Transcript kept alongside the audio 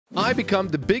I become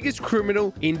the biggest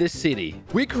criminal in the city.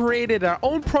 We created our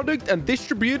own product and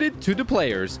distributed it to the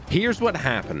players. Here's what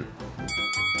happened.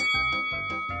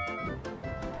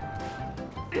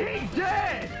 He's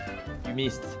dead! You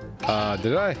missed.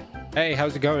 Did I? Hey,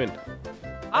 how's it going?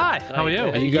 Hi, how are you?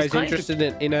 Are you guys interested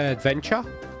in an adventure?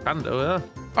 Can do, yeah.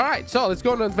 All right, so let's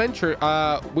go on an adventure.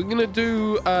 We're gonna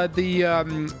do the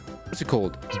what's it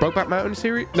called? Brokeback Mountain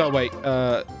series? No, wait.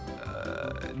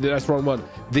 That's the wrong one.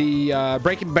 The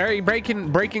Breaking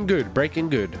Good.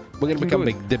 We're gonna become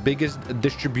the biggest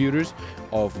distributors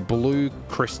of blue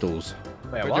crystals.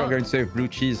 Wait, what? You're going to say blue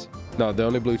cheese? No, the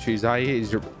only blue cheese I eat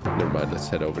is your... Never mind. Let's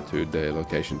head over to the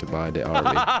location to buy the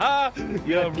RV.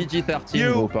 You're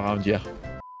PG-13 group around here.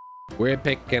 We're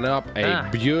picking up a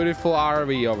beautiful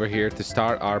RV over here to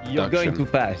start our production. You're going too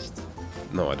fast.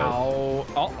 No, I don't.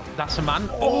 Oh, that's a man.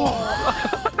 Oh!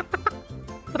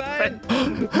 Man!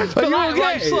 Are you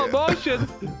okay? Slow motion.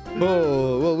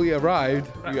 Oh, well, we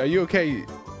arrived. Are you okay,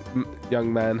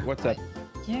 young man? What's up?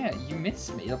 Yeah, you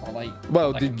missed me. Like,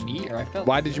 well, like a meter. I felt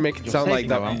why did you make it sound like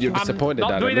that? You're disappointed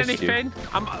that I missed you. I'm not doing anything.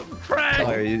 I'm afraid.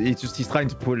 Sorry, he's trying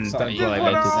to pull it down. You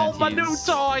want to hold my new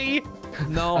toy?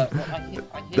 No.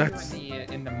 I hear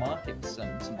in the market some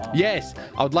Yes,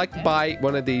 I would like to buy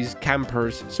one of these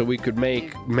campers so we could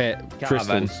make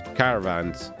caravans.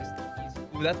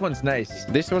 Ooh, that one's nice.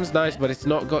 This one's nice, but it's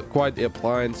not got quite the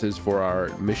appliances for our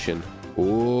mission.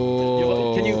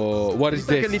 Oh, what is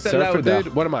this? Surfer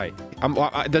dude? What am I?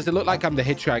 Does it look like I'm the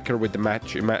hitchhiker with the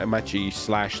matchy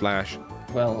slash?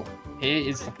 Well, here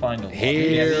is the final one.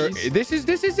 Here, this is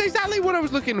exactly what I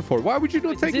was looking for. Why would you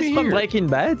not take me here? From Breaking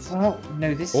Bad? Oh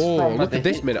no, this is from look at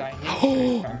this minute.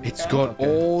 Oh, it's got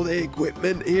all the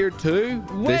equipment here too.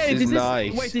 This is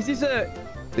nice. Wait, is this a?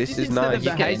 This is nice.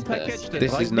 This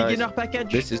is nice. Beginner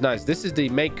package. This is nice. This is the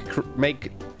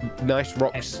make nice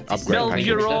rocks upgrade Build package.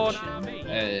 your own.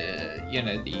 You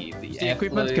know the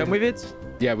equipment come with it.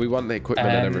 Yeah, we want the equipment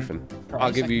and everything.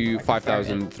 I'll give you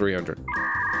 5,300.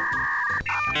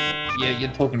 Yeah,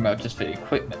 you're talking about just the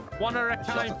equipment. One at a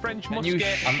time, French musket. You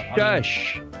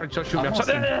shush.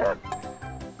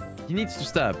 He needs to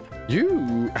stop.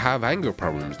 You have anger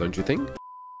problems, don't you think?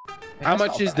 How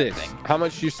much is this? How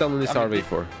much are you selling this RV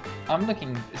for? I'm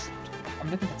looking for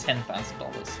 $10,000.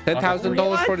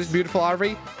 $10,000 for this beautiful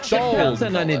RV? Sold.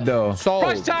 On it though. Sold.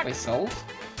 Price tag. Wait, sold?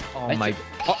 Oh my.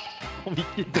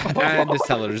 And the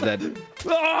seller's dead.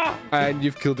 And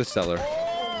you've killed the seller.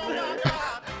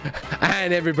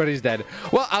 And everybody's dead.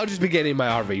 Well, I'll just be getting my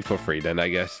RV for free then, I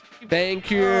guess.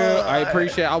 Thank you. I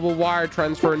appreciate it. I will wire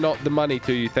transfer not the money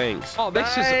to you. Thanks. Oh,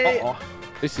 this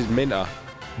This is Minna.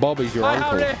 Bobby's your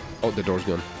uncle. Howdy. Oh, the door's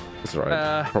gone. That's all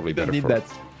right. Probably better for that.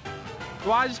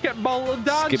 Do I just get bolted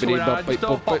down to it?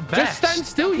 Just stand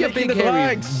still, you big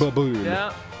hairy baboon.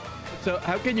 Yeah. So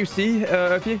how can you see,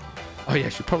 Effie? Oh yeah, I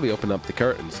should probably open up the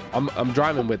curtains. I'm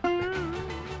driving with...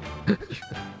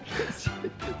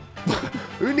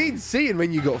 Who needs seeing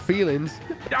when you got feelings?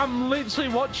 I'm literally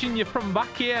watching you from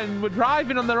back here and we're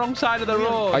driving on the wrong side of the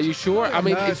road. Are you sure? I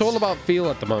mean, it's all about feel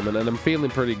at the moment and I'm feeling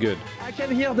pretty good. I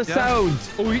can hear the sound.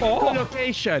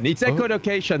 Echolocation. It's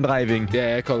echolocation driving.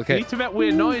 Yeah, echolocation. You need to make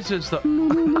weird noises that...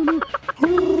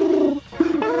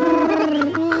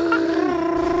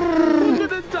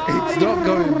 It's not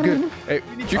going good. Hey,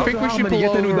 do you think we should pull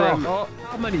over?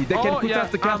 Harmony. They can put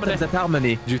out the curtains at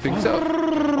Harmony. Do you think so?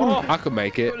 I could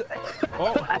make it.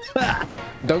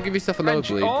 Don't give yourself a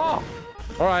nosebleed. All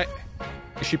right.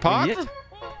 Is she parked?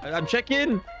 I'm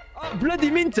checking. Oh, bloody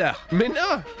Minter.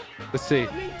 Minter? Let's see.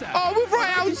 Oh, we're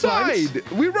right outside.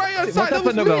 We're right outside. What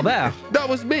happened over there? That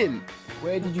was Mint.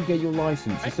 Where did you get your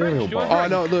license? The serial bar? Oh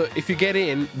no! Look, if you get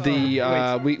in, we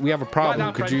have a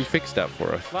problem. Could you fix that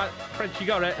for us? French, you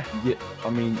got it. Yeah, I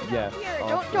mean, yeah.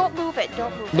 Here, don't move it.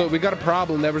 Don't move it. Look, we got a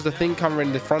problem. There was a thing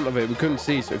covering the front of it. We couldn't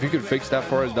see. So if you could fix that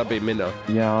for us, that'd be minnow.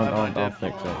 Yeah, I'll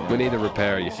fix it. Yeah. We need a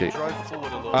repair. You see.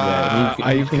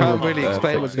 I can't really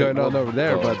explain what's going on over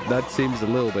there, but that seems a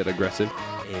little bit aggressive.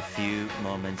 A few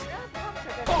moments.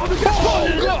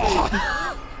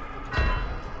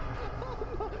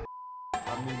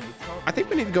 I think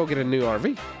we need to go get a new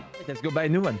RV. Let's go buy a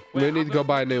new one. We need to go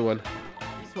buy a new one.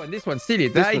 This one, steal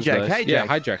it. Hijack, nice. Yeah,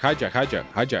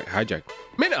 hijack.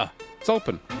 Minta, it's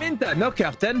open. Minta, no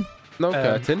curtain. No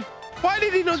curtain. Why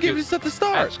did he not give us at the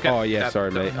start? Oh, yeah,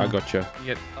 sorry, mate. I got you.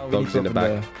 Dogs in the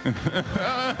back.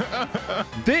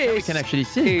 This can actually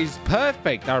see. Is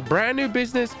perfect. Our brand new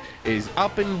business is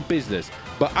up in business.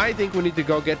 But I think we need to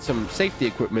go get some safety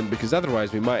equipment because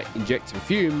otherwise we might inject some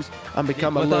fumes and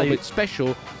become a little bit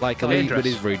special like Elite with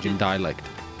his virgin dialect.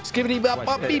 Skibbity bop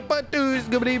bop beep bop doo,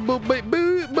 skibbity boop beep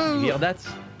boo boo. You hear that?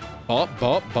 Bop,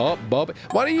 bop, bop, bop.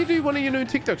 Why don't you do one of your new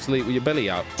TikToks, Elite, with your belly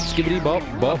out? Skibbity bop,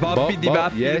 bop, bop, bop.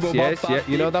 Yes, yes, yeah.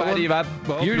 You know that one? To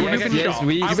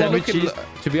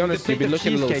be honest, you've been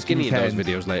looking a little skinny in those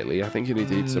videos lately. I think you need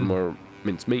to eat some more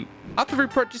minced meat. After we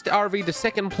purchased the RV, the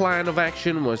second plan of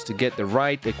action was to get the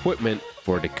right equipment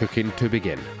for the cooking to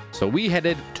begin. So we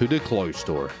headed to the clothes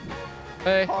store.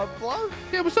 Hey.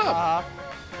 Yeah, what's up?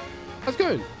 How's it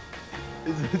going?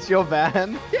 Is this your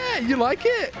van? Yeah, you like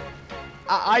it?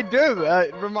 I do.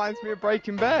 It reminds me of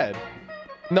Breaking Bad.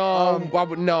 No,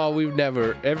 no, we've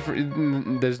never.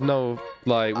 There's no,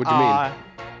 like, what do you mean?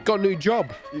 Got a new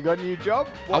job. You got a new job?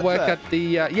 I work at the,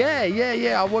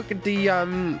 yeah. I work at the,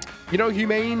 you know,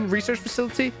 Humane Research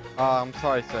Facility. I'm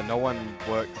sorry, sir. No one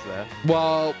works there.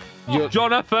 Well, you're...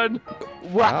 Jonathan.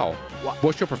 Wow.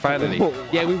 What's your profanity?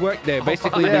 Yeah, we work there.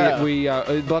 Basically, we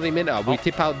bloody minute. We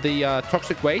tip out the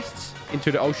toxic wastes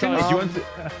into the ocean.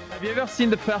 Have you ever seen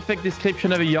the perfect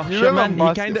description of a Yorkshire man?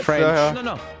 He kind of French.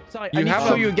 No. Sorry, I need to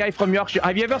show you a guy from Yorkshire.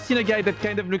 Have you ever seen a guy that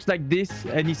kind of looks like this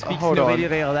and he speaks in a really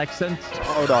rare accent?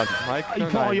 Hold on. Mike,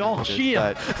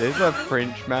 Yorkshire. There's a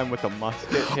French man with a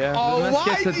musket here. Oh, why?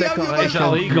 It's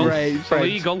illegal. It's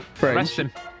illegal. Arrest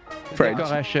him.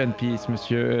 Decoration piece,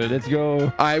 monsieur. Let's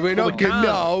go. We're not going.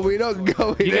 No, we're not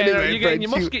going anywhere. You're getting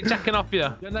your musket taken off you.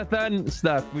 Jonathan,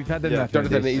 stop. We've had enough.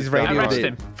 Jonathan, he's radio. Arrest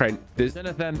him. Friend, this.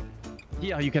 Jonathan,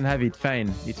 here you can have it.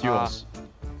 Fine, it's yours.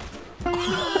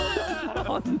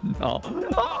 Oh no!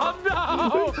 Oh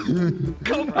no!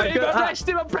 Come babe, arrest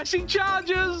him! I'm pressing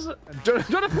charges.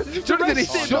 Jonathan, he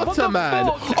shot a man.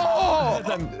 Oh!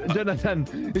 Jonathan,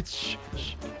 it's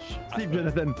sleep,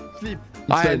 Jonathan, sleep.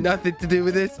 I had nothing to do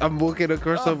with this. I'm walking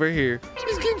across over here.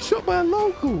 He's getting shot by a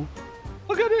local.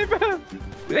 Look at him.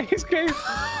 He's getting. He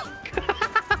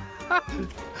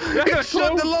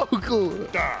shot the local.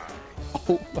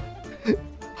 Oh my.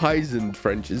 Heisen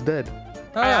French is dead.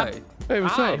 Hey. Hey,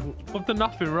 what's up? I've done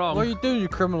nothing wrong. What are you doing, you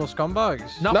criminal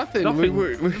scumbags? Nothing.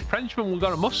 We Frenchman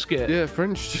got a musket. Yeah,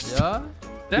 French just...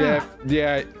 Yeah?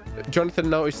 Yeah. Jonathan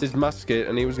noticed his musket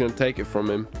and he was going to take it from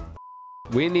him.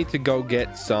 We need to go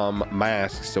get some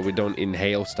masks so we don't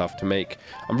inhale stuff to make...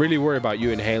 I'm really worried about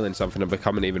you inhaling something and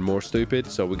becoming even more stupid,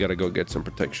 so we got to go get some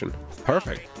protection.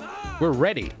 Perfect. We're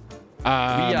ready. We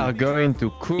are going to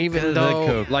cook. Even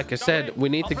though, like I said, we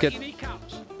need to get...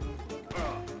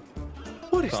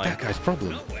 What is that guy's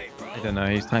problem? I don't know.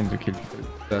 He's trying to kill people.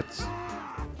 That's...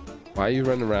 Why are you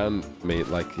running around me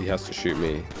like he has to shoot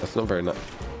me? That's not very nice.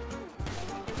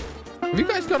 Have you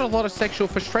guys got a lot of sexual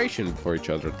frustration for each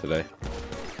other today?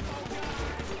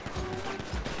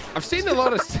 I've seen a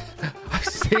lot of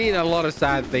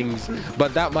sad things,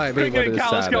 but that might be one of the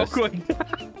saddest.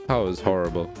 That was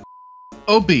horrible.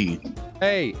 Obi.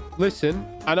 Hey, listen.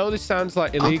 I know this sounds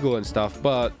like illegal and stuff,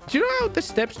 but do you know the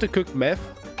steps to cook meth?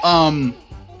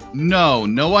 No,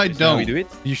 I don't. We do it?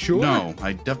 You sure? No,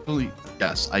 I definitely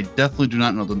do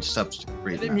not know the steps to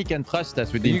create him. He can trust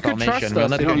us with the information.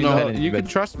 You could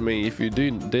trust me if you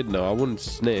did know. I wouldn't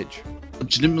snitch.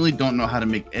 Legitimately don't know how to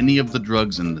make any of the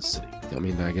drugs in the city. I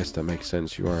mean, I guess that makes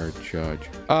sense. You are a judge.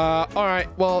 All right.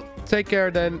 Well, take care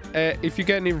then. If you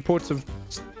get any reports of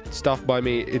stuff by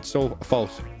me, it's all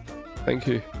false. Thank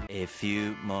you. A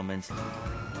few moments.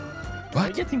 What?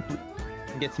 I'm getting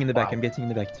in the back. I'm getting in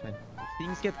the back. It's fine. If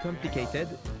things get complicated,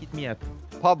 hit me up.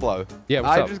 Pablo. Yeah,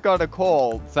 what's up? I just got a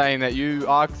call saying that you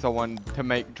asked someone to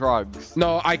make drugs.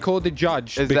 No, I called the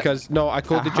judge because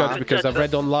I've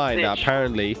read online that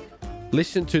apparently.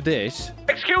 Listen to this.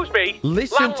 Excuse me.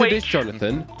 Listen to this,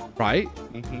 Jonathan. Right?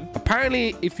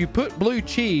 Apparently, if you put blue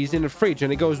cheese in the fridge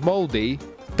and it goes moldy,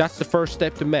 that's the first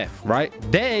step to meth, right?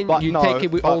 Then you take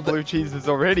it with all the... blue cheese is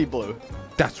already blue.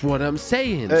 That's what I'm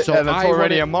saying. So it's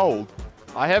already a mold.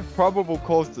 I have probable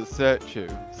cause to search you,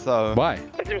 so... Why?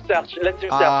 Let him search.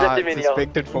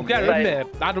 Suspected from Get in there.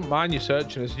 I don't mind you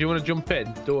searching us. Do you want to jump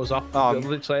in? Doors off.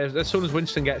 Literally, as soon as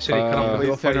Winston gets in, he can open the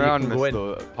door for you. Around, go in.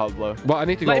 Pablo. Well, I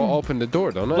need to go open the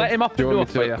door, don't I? Let him open the door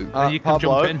for you. And you can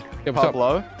Pablo, jump in. Yeah, what's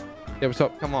Pablo? up? Yeah, what's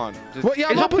up? Come on. Well, yeah,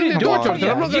 I'm opening the door, Jonathan.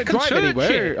 I'm not going to drive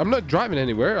anywhere. It. I'm not driving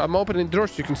anywhere. I'm opening the door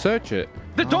so you can search it.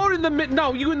 The door in the middle.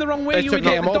 No, you're in the wrong way. It's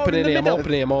okay. I'm opening it. I'm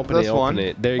opening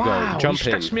it. There you go. Jump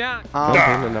in. Me out.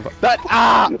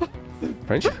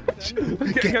 French?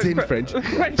 Get in, French.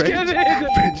 French, get in.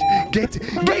 French, get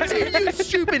in, you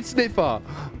stupid sniffer.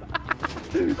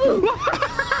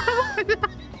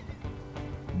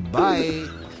 Bye.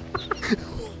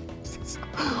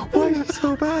 Why is it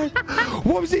so bad?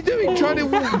 What was he doing? Trying to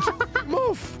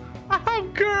move?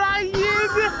 I'm crying.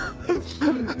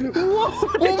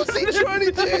 What was he trying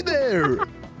to do there?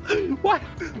 Why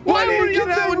did he get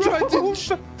out and try to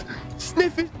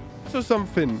sniff it or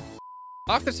something?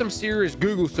 After some serious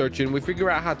Google searching, we figured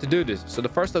out how to do this. So the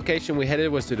first location we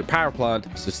headed was to the power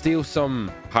plant to steal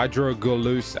some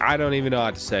hydroglus. I don't even know how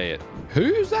to say it.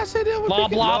 Who's that said it? Blah,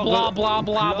 blah, blah, blah,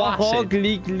 blah, blah.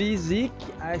 Chloroglycolic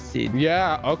acid.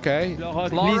 Yeah, okay.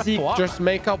 Chloroglycolic. Just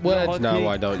make up words now,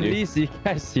 why don't you? Chloroglycolic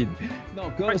acid.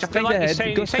 No, go French, I feel straight like you're ahead.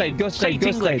 saying- Go straight, go say straight, it go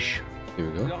in straight. English. Here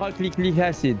we go. Chloroglycolic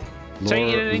acid.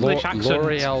 Say it in an English accent.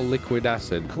 L'Oreal liquid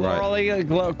acid. Right.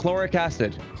 Chloric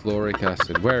acid. Chloric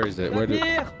acid. Where is it? Where did...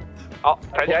 Oh,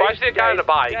 why is the guy on the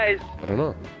bike? I don't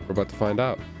know. We're about to find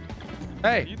out.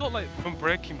 Hey. You don't like from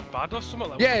Breaking Bad or something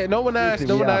like Yeah, no one asked.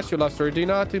 No one asked you, love story. Do you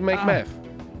know how to make meth?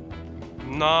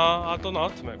 Nah, I don't know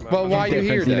how to make meth. Well, why are you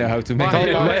here then? know how to make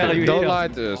Don't lie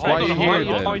to us. Why are you here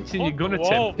then? Pointing your gun at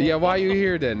him. Yeah, why are you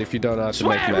here then if you don't know how to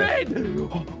make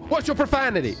meth? What's your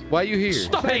profanity? Why are you here?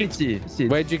 Stop it!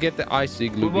 Where'd you get the icy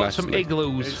glue We want glass? some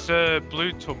igloos. It's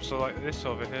blue tubs, so like this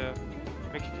over here.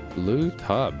 Blue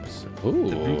tubs. Ooh.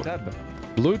 Blue tab.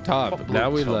 Blue tub. Now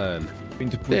we learn.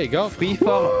 There you go.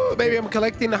 FIFA. Maybe I'm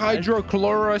collecting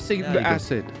hydrochloric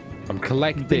acid. I'm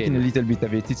collecting a little bit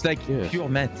of it. It's like pure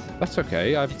meth. That's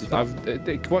okay.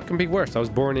 What can be worse? I was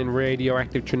born in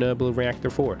radioactive Chernobyl reactor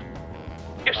 4.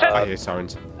 You said I hear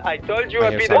sirens. I told you I I'd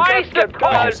hear be the sirens. casket I hear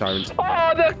card. sirens.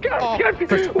 Oh, the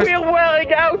casket. We're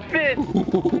wearing outfits.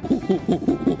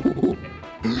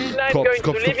 I'm going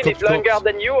to live in it longer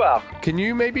than you are. Can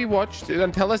you maybe watch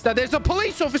and tell us that there's a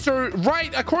police officer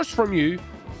right across from you?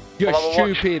 You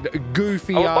stupid,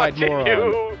 goofy-eyed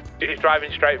moron. He's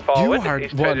driving straight forward. You are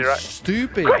one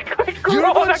stupid. Quick,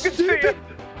 You're one I can see stupid. it.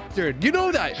 Dude, you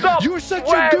know that. Stop. You're such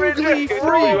Where a is googly it?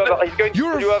 freak. He's going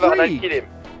You're to do a over and freak. kill him.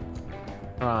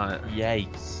 Right.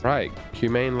 Yikes. Right,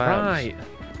 humane labs. Right.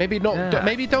 Maybe not. Yeah.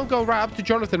 Maybe don't go right up to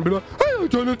Jonathan and be like, "Hey,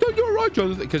 Jonathan, you're right,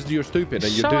 Jonathan," because you're stupid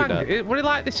and you So do angry. that. Would he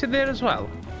like this in there as well?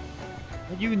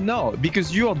 You know,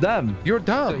 because you're dumb. You're So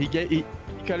dumb. he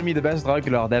called me the best drug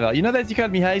lord ever. You know that he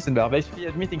called me Heisenberg, basically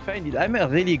admitting finally I'm a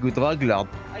really good drug lord.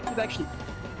 I could actually...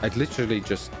 I literally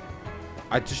just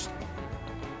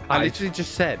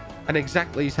said, and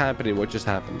exactly is happening what just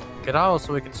happened. Get out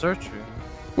so we can search you.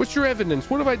 What's your evidence?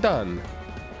 What have I done?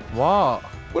 What?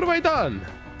 What have I done?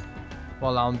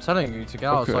 Well, I'm telling you to get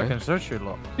out so I Okay. can search you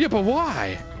lot. Yeah, but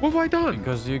why? What have I done?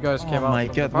 Because you guys came Oh out my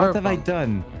from the god, power what have I plant.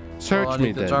 done? Search I me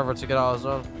need the then. driver to get out as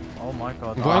well. Oh my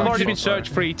god. Why I've would already you- been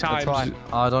searched 3 That's times. fine.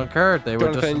 I don't care. They were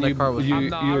just in Jonathan, the car with you me.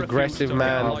 Nah, I refuse aggressive to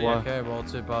man. get out. Okay, well,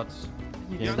 too bad.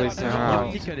 Yeah, You're listen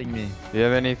around. killing me. Do you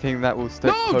have anything that will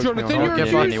stop No, poking Jonathan, on you're you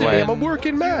accusing anyway? me. I'm a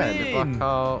working man. Get back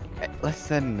out.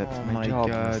 Listen, that's Oh my my job,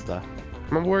 God. mister.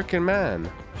 I'm a working man.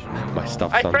 My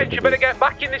stuff's Hey, under French, the you better boot. get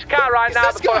back in this car right It's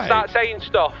now this before guy. I start saying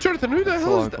stuff. Jonathan, who the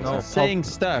hell is that? No, Saying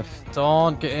stuff.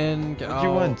 don't get in. Get What out. do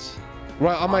you want?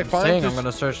 Right, am I I'm fine? saying to I'm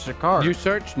gonna search the car. You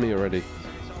searched me already.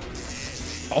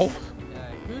 Oh.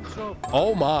 Good job.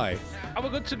 Oh my. Are we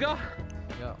good to go?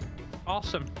 Yeah.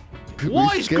 Awesome. We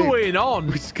What is escaped. going on?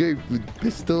 We escaped with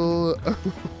pistol.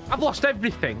 I've lost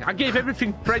everything. I gave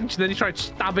everything French and then he tried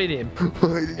stabbing him.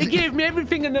 He gave me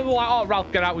everything and then we're like, oh,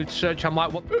 Ralph, get out with search. I'm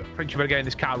like, what? French, you better get in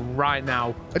this car right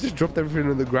now. I just dropped everything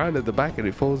on the ground at the back and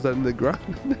it falls down the ground.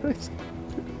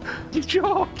 You're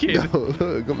joking. No, look,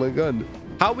 I got my gun.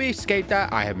 How we escaped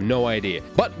that, I have no idea.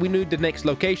 But we knew the next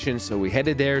location, so we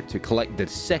headed there to collect the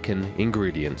second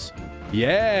ingredients.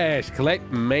 Yes,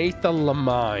 collect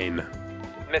methylamine.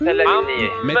 I'm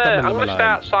going to stay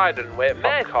outside and wait for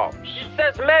Meth. cops. It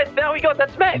says meth. There we go.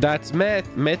 That's meth. That's meth.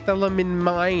 Methylamine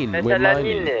mine. We're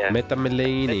mining.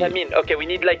 Methylamine. Methylamine. Okay, we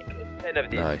need like 10 of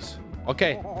these. Nice.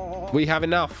 Okay, we have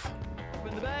enough.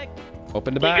 Open the bag.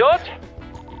 Open the You back. good?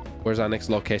 Where's our next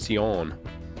location?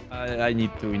 I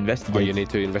need to investigate. Oh, you need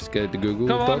to investigate the Google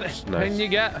Come on, Docs? and Nice. you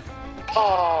get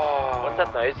Oh. What's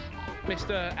that noise?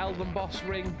 Mr. Elden Boss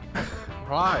ring.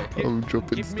 Right. I'm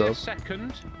dropping Give me a stuff.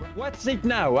 second. What's it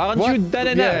now? Aren't What? you done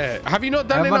enough? Yeah. Have you not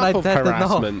done Haven't I enough of done enough?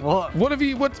 harassment? What? have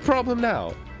you? What's the problem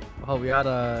now? Oh, we had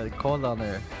a call down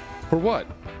there. For what?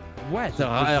 What?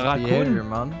 Behavior,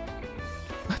 man.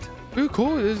 Who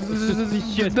cool?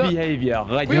 Suspicious behavior.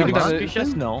 Right, We you're haven't done it.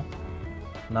 suspicious? No.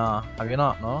 Nah, have you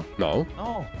not? No. No.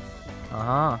 No.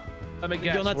 Uh-huh. Let me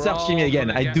guess. You're not we're searching me all again.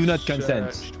 gonna I get do not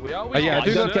consent. searched. We are. Oh, yeah, I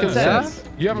do not consent. consent.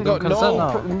 You haven't You got don't consent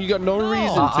no. now. You got no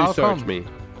reason to How search come? me.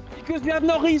 Because you have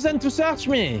no reason to search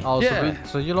me. Oh, Yeah.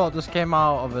 so you lot just came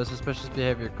out of a suspicious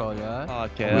behavior call, yeah?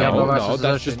 Okay. We have No, no no, rights to that's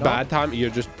search just you, no? bad time. You're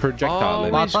just projectiling.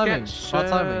 Oh, Bad Always timing. get Bad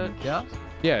timing. searched. Yeah.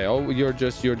 Yeah. Oh, you're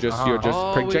just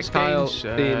Always projectile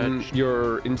getting in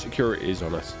your insecurities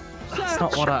on us. That's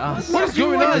not what I asked. What is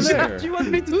going on there? Do you want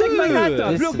me to take my hat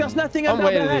off? Listen. Look, there's nothing I'm under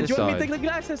waiting the hat. this Do you want me to side. take the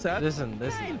glasses off? Listen.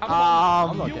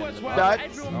 I'm Um, you as well. that's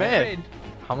Everyone meth. in.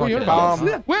 I'm Oh, not you're getting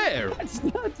not. Where? That's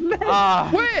not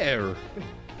meth. Where?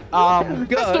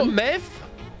 That's not meth.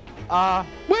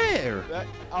 Where?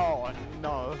 Oh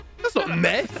no. That's not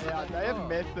meth. Yeah, they have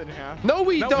meth in here. No,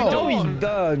 we don't. No, we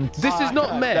don't. This is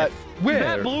not meth. Where?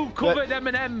 They're blue covered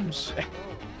M&Ms.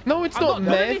 No, it's I'm not doing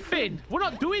meth. anything. We're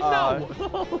not doing no.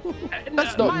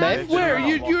 That's not meth. Where?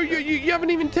 You haven't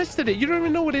even tested it. You don't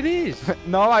even know what it is.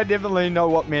 No, I definitely know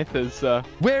what meth is, sir.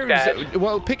 Where is it?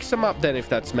 Well, pick some up then if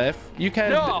that's meth. You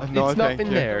can't. No, It's thank nothing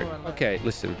you. there. Okay,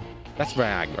 listen. That's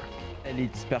Viagra.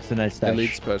 Elite's personal stash.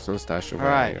 Elite's personal stash of Viagra.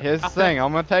 Alright, here's the thing.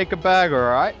 I'm gonna take a bag,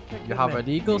 alright? You have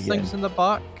illegal things in the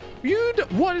back?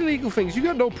 What illegal things? You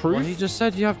got no proof. Well, he just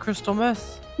said you have crystal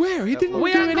meth. Where? He didn't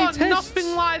We do ain't any got tests.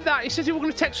 nothing like that. He says he was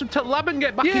going to take some to the lab and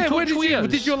get back in Yeah, touch where did with you? us.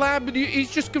 Did your lab? He's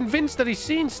just convinced that he's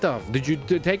seen stuff. Did you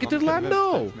take it to the lab?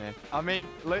 No. I mean,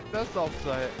 let us off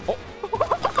say it.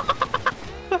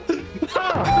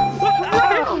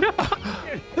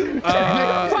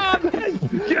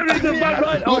 Get rid of the bad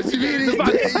right. What do you mean?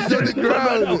 He's on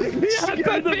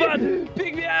the ground.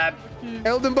 Pick me up.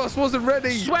 Elden Boss wasn't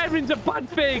ready. Swearing's a bad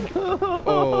thing.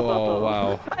 Oh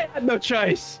wow. I had no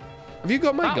choice. Have you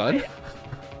got my gun?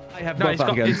 I have No, both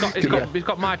our guns. he's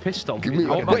got my pistol. Give me. I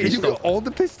want my Wait, you pistol. got all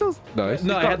the pistols? Nice.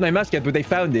 No, I had my musket, but they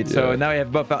found it, so Yeah. now I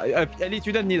have both. Elite,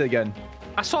 you don't need a gun.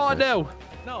 I saw I do.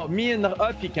 No, me and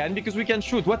Uppy can because we can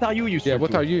shoot. What are you used Yeah. to?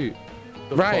 What are you?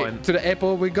 Right to the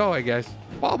airport we go, I guess.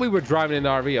 While we were driving in the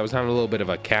RV, I was having a little bit of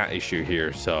a cat issue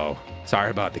here, so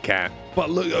sorry about the cat. But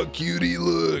look how cute he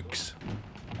looks.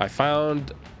 I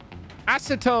found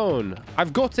acetone.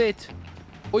 I've got it.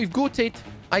 We've got it.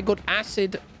 I got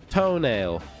acid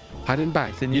toenail. Hiding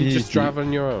back. Then You you just need drive to-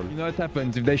 on your You own. know what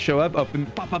happens if they show up? Open.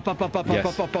 Pa pa pa pa pa pa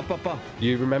Yes. pa pa pa pa.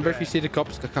 You remember if you see the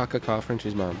cops, ka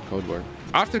Frenchie's mom, code word.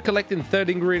 After collecting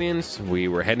 30 ingredients, we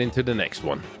were heading to the next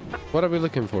one. What are we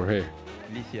looking for here?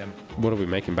 Lithium. What are we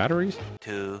making? Batteries?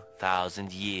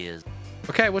 2,000 years.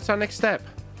 Okay, what's our next step?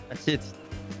 That's it.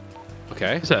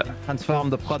 Okay. What's that? Transform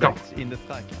the product in the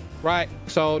truck. Right,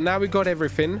 so now we got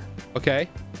everything. Okay.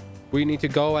 We need to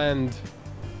go and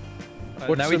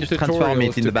watch now we some just transform tutorials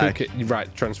it in to the back. cook it.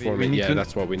 Right, transform We it. need Yeah, to-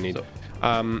 that's what we need. So-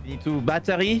 We need to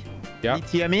battery, Yeah.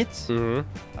 lithium it.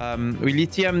 We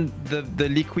lithium the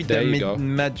liquid There you go.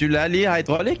 modularly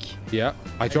hydraulic. Yeah,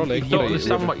 hydraulic. I don't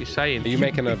understand what you're saying. Are you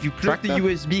making a If you plug tractor?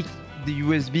 the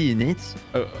USB in it.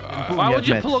 Why would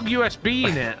you met. plug USB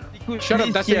in it? Shut up,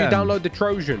 that's how you lithium. download the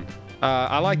Trojan.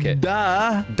 I like it.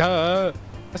 Duh. Duh.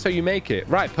 That's how you make it.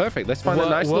 Right, perfect. Let's find a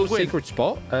nice little secret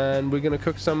spot and we're gonna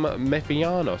cook some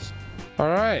mefianos. All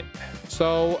right.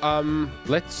 So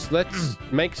let's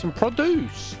make some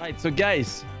produce. Right, so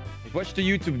guys, I've watched a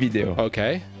YouTube video.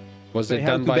 Okay. Was So it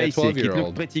how done to by a basic. It looked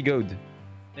 12-year-old? pretty good.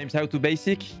 Name's How to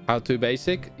Basic. How to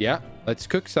basic? Yeah. Let's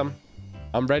cook some.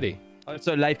 I'm ready.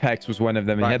 Also, life hacks was one of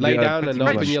them. It Right, had lay the, down and pretty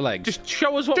open much. your legs. Just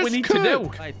show us what we Just need to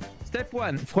do. Right. Step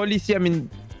 1, throw lithium in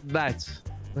that.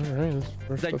 All right,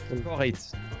 let's Like, stuff in. pour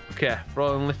it. Okay,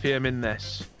 throwing lithium in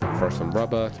this. For some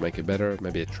rubber to make it better.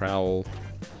 Maybe a trowel.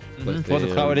 Throw the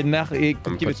flour in there. It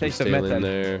could And give a put some taste of steel metal. in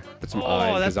there. Put some Oh,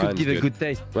 iron. that 'cause could iron's give a good. good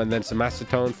taste. And then some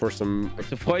acetone for some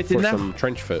So throw it in for there. some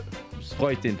trench foot. Just throw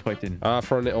it in, throw it in.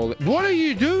 Throwing it all. What are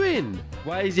you doing?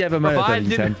 Why is he have a marathon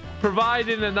inside?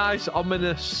 Providing a nice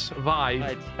ominous vibe.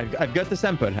 Right. I've got the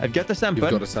sample. I've got the sample.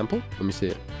 You've got a sample? Let me see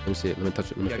it. Let me see it. Let me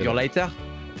touch it. Let me You have feel your it. lighter.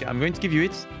 Okay, I'm going to give you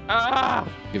it. Ah!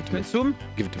 Give it to me. Consume.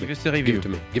 Give it to me. Give us a Give review. it to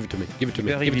me. Give it to me. Give it to me.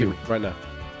 Give a Give it to me review. right now.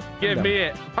 Give down. me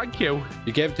it. Thank you.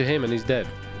 You gave it to him and he's dead.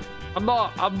 I'm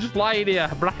not. I'm just lying here,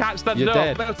 but I can't stand You're up.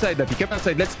 dead. Come outside, Dappy. Come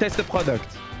outside. Let's test the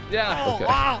product. Yeah. Okay.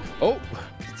 Oh,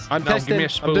 I'm No, testing. give me a I'm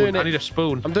spoon. doing I it. need a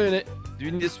spoon. I'm doing it. Do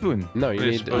you need a spoon? No, you Need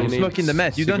a need. spoon. You I'm need smoking the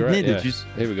meth. You don't cigarette, need it. yeah. Just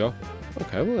Here we go.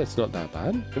 Okay, well, it's not that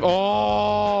bad.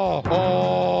 Oh!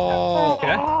 Oh!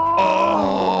 Okay.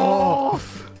 Oh!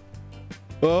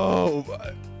 Oh!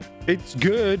 It's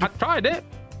good. I tried it.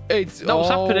 It's No, what's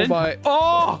happening? My,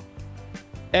 Oh!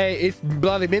 hey, it's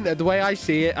bloody minted. The way I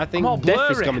see it, I think all death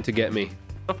is blurry. coming to get me.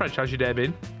 No French, how's your day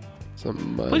been?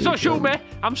 Somebody Please don't shoot come- me.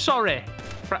 I'm sorry.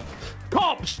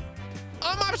 Cops!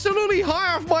 I'm absolutely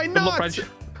high off my I'm not nuts. French.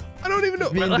 I don't even know.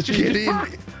 Right, let's Get just in.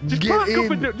 park. Just Get park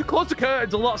up in. and close the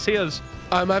curtains and let's see us.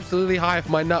 I'm absolutely high off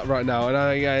my nut right now, and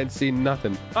I ain't seen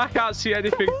nothing. I can't see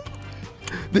anything.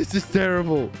 This is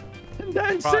terrible.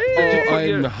 Right, Oh,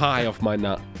 I'm high off my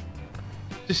nut.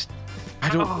 Just. I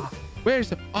don't. Where's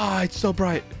the? Oh, it's so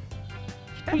bright.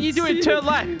 What are you doing? Turn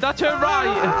left. Now turn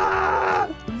right.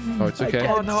 Oh, it's okay.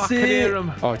 Oh no, I can hear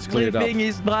him. Oh, it's cleared up. Everything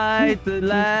is bright. The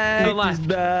light is left.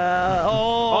 bright.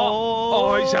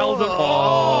 Oh, he's held him.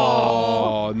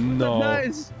 Oh no.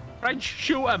 Nice. French,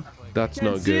 shoot him. That's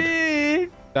no good. See?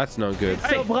 That's no good.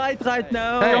 So bright right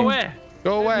now. Hey. Go away.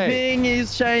 Go away. Everything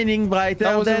is shining brighter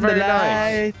That wasn't than the very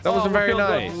nice. light. That wasn't very we're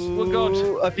nice. good. We're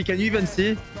good. Uppy, can you even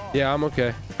see? Yeah, I'm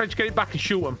okay. French, get it back and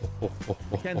shoot him.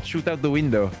 I can't shoot out the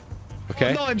window.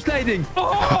 Okay. Oh, no, I'm sliding.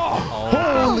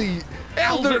 Holy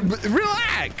Elder,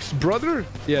 relax, brother.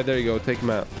 Yeah, there you go. Take him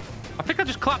out. I think I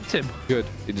just clapped him. Good.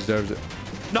 He deserves it.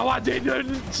 No, I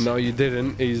didn't. No, you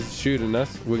didn't. He's shooting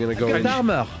us. We're gonna go in.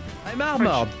 Armor. I'm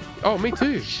armored. Oh, me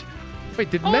too.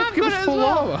 Wait, did Oh, Mech I've give got us it as full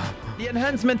well. armor? The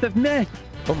enhancement of mech.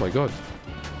 Oh my god.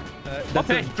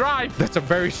 Okay, drive. That's a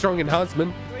very strong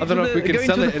enhancement. I don't know if we can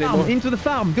sell it anymore. Into the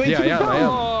farm. Go into the I farm. am.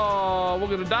 Oh, we're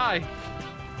gonna die.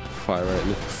 Fire right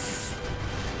in.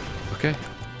 Okay.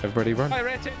 Everybody run. Fire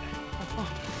rating.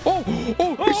 Oh,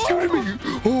 he's shooting me.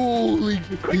 Holy,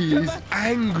 he is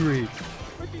angry.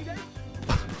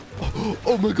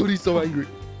 Oh my god, he's so angry.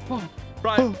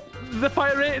 Right, the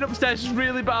fire rating upstairs is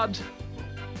really bad.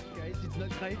 Guys, it's not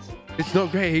great. It's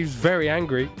not great. He's very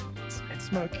angry. It's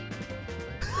smoke.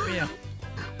 Yeah.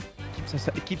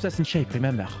 It keeps us in shape,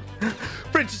 remember?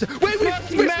 French, wait,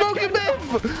 we're smoking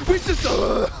meth. We're just...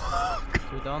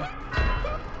 We're done.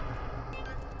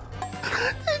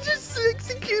 They just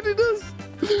executed us.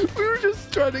 We were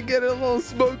just trying to get a little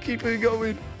smoky thing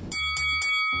going.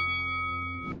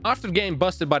 After getting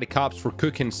busted by the cops for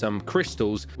cooking some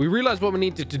crystals, we realized what we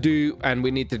needed to do, and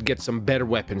we needed to get some better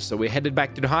weapons. So we headed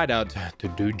back to the hideout to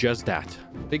do just that.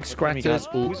 Big scratches.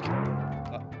 What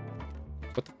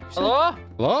the? Hello?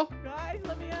 Hello? Guys,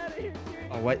 let me out of here.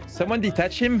 Oh, wait. Someone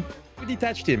detach him? Who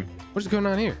detached him? What's going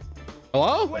on here?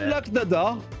 Hello? Who locked the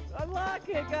door? Unlock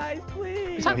it, guys,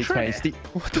 please. Is that he's true? trying to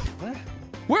What the?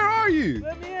 Where are you?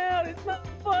 Let me out. It's not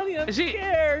funny. I'm Is he-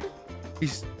 scared.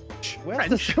 He's... Where's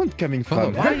the sound coming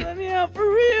from? why? Let me out for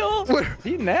real. Where? Is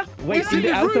he in there? Wait, He's in in the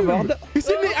his out of room. order? He's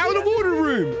in the out of order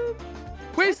room.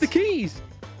 Where's the keys?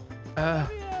 Let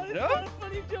me out. It's not a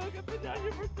funny joke. I've been down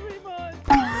here for 3 months.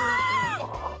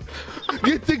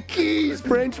 Get the keys,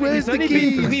 French. Where's It's the only been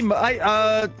keys? 3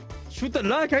 months. Shoot the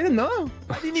lock. I don't know.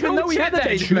 I didn't even know we had a Shoot it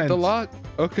then. Shoot basement. the lock.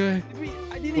 Okay.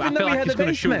 I didn't Well, I even know feel we like had he's a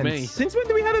gonna shoot basement. me. Since when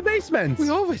do we have a basement? We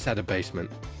always had a basement.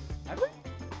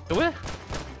 Do we?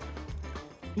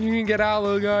 You can get out,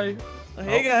 little guy.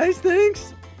 Hey, guys,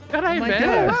 thanks. Good my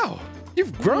man. God. Wow.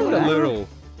 You've grown a little.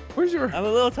 Where's your... I'm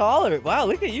a little taller. Wow,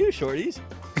 look at you, shorties.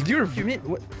 You're... You mean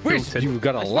what? Where's... You've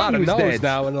got a What's lot wrong of with nose that?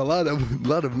 now and a lot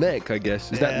of neck, I guess.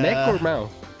 Is that neck or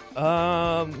mouth?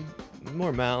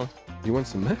 More mouth. You want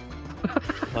some neck?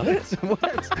 What?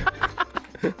 What?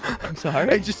 I'm sorry.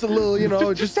 Hey, just a little, you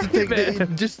know, just to take the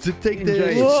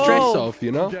Enjoy it. stress Whoa. off,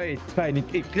 you know? It's fine.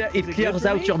 It clears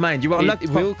out your mind. You are not It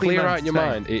will clear out your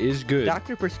mind. It is good.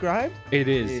 Doctor prescribed? It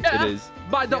is. Yeah. It is.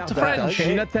 By Dr. French.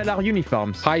 Do not tell our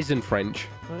uniforms. Heisen French.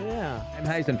 Oh, yeah. I'm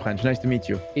Heisen French. Nice to meet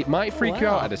you. It might freak you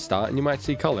wow. out at the start, and you might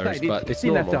see colors, Fine, but it's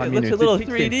seen after normal. a It looks minute. a little It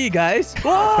kicks in. 3D, guys.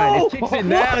 Fine, Whoa! it kicks in.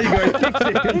 There you go. It kicks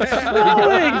in.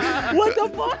 What the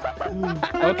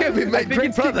fuck? Okay, we I made think great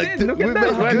it's kicked product. in. Look We at made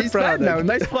that. Well, good he's fine now. product.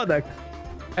 Nice product.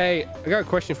 Hey, I got a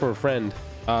question for a friend.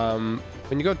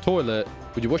 When you go to the toilet,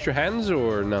 would you wash your hands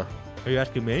or no? Are you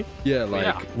asking me? Yeah, like,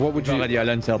 Yeah. what would you... Already, I'll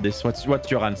answer this. What's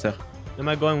your answer? Am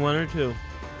I going 1 or 2?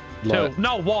 Like,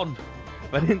 No, 1.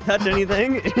 If I didn't touch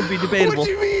anything, it'd be debatable. what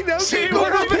do you mean? How See, can you go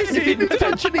what to happened? piss if you didn't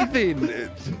touch anything?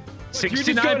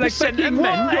 69% of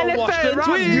men don't wash their hands.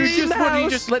 What do you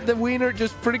just let the wiener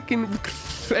just freaking You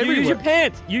use your everywhere?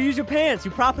 pants. You use your pants.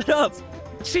 You prop it up.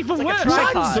 It's even like a worse.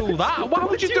 tripod. Don't do that. Why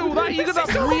would you do that? You're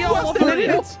gonna have real worse than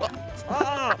opinions.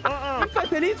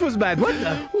 Fat was bad. What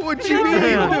the? What do you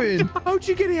mean? How'd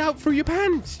you get it out through your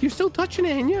pants? You're still touching it,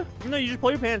 ain't you? No, you just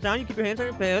pull your pants down. You keep your hands on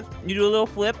your pants. You do a little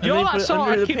flip. And You're then you that put it sort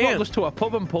under of the kid what pants. goes to a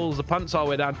pub and pulls the pants all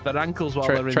the way down to their ankles while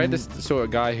they're in... Try this sort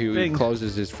of guy who thing.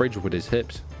 closes his fridge with his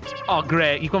hips. Oh,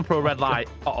 great. You've gone through a red light.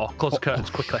 Uh-oh. Close the curtains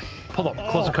quickly. Pull up.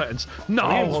 Close the curtains. No.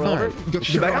 I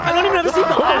don't even have a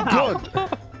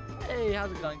seatbelt. Hey,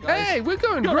 how's it going, guys? Hey, we're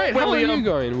going Go great. on, How are you William.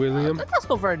 going, William? That's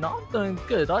not very nice. I'm doing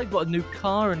good. I got a new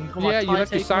car and got my Yeah, you tie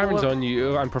left your taken away. sirens on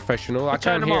you. I'm professional. I turn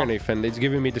can't them hear off. anything. It's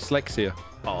giving me dyslexia.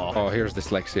 Oh. Oh, here's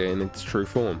dyslexia in its true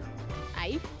form.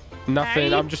 Aye.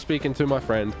 Nothing. Aye. I'm just speaking to my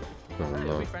friend. Oh,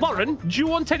 no. Lauren, do you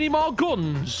want any more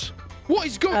guns? What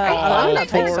is going I'm on? not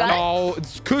taking that. Oh,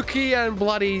 it's cookie and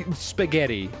bloody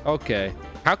spaghetti. Okay.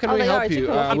 How can Oh, we they help are. It's you?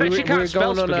 cool. I bet you can't We're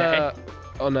spell going spaghetti.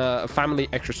 on a family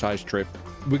exercise trip.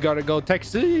 We gotta go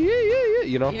Texas. Yeah,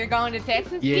 you know. You're going to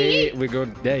Texas? Yeah, we're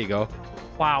going. There you go.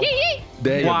 Wow.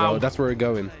 There you Wow. go. That's where we're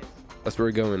going. That's where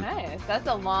we're going. Nice. That's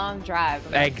a long drive.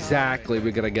 I'm not gonna Exactly.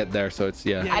 We're gonna get there. So it's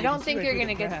yeah. lie. I don't think you're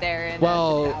gonna get there in.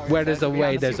 Well, 6 hours, where so there's to a be way,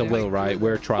 honest there's a with you. will, right?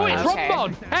 We're Wait, trying. Okay.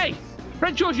 Rombon. Hey,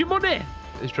 Fred George, your money.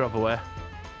 He's drove away.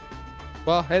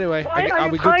 Well, anyway, are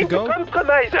we good to go?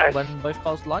 When both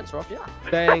cars lights are off, yeah.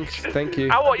 Thanks, thank you.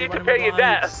 I want you to pay your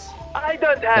debt. I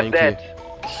don't have Thank you. that.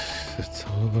 It's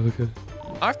all good.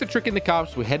 After tricking the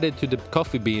cops, we headed to the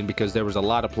coffee bean because there was a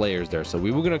lot of players there, so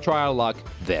we were gonna try our luck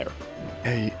there.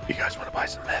 Hey, you guys want to buy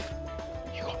some meth?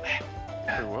 You got meth?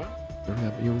 Hey, what?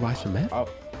 You want to buy some meth?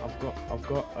 I've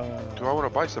got. Do I want to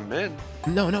buy some men?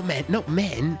 No, not men. Not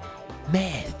men.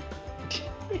 Meth.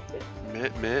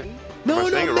 Men? No, Am I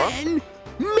saying no, it wrong? men.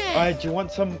 Meth. Do you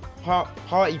want some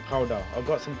party powder? I've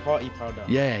got some party powder.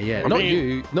 Yeah, yeah. I Not mean-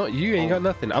 you. Not you. Ain't got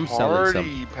nothing. I'm selling some.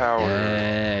 Party power.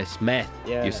 Yes, meth.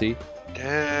 Yeah. You see? Damn.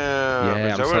 Yeah,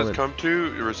 Is I'm that what selling. it's come to?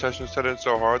 The recession set in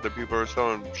so hard that people are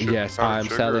selling sugar. Yes, powdered I'm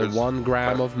sugar selling is- 1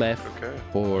 gram of meth Okay.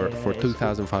 for Yeah,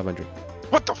 2,500.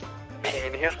 What the?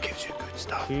 In here. It gives you good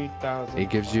stuff. 2,000. It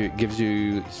gives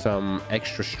you some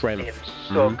extra strength.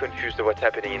 I'm so confused at what's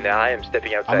happening in there. I am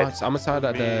stepping outside. I'm outside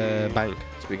at the bank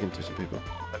speaking to some people.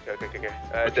 Okay. Okay.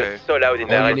 It's so loud in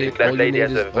there. I think that lady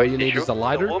has a all voice you need issue. is a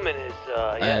lighter The woman is,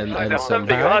 and there's some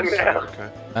something wrong bags. there. Okay.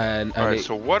 and All right. it-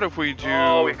 So what if we do?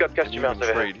 Oh, we've got an customers even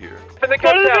over trade here. For the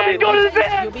cops out, Go to the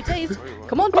van. You'll be tased.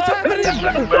 Come on. What's happening?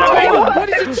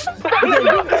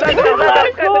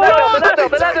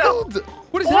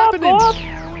 What is happening?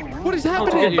 What is Told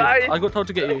to get happening? you. I got told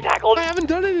to get you. I haven't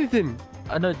done anything.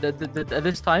 I know.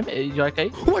 This time, you okay?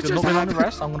 What You're just not going under happened?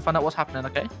 arrest. I'm gonna find out what's happening.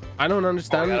 Okay? I don't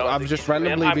understand. I've just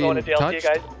randomly I'm going been to TLC, touched.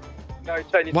 guys. No,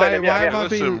 it's fine. It's Why fine. Yeah, have yeah. I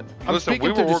been? I'm Listen, speaking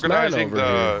we to were this man organizing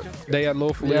over here. They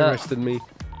unlawfully Yeah. arrested me.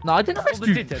 No, I didn't arrest Well,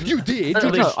 you. they didn't. You did. No,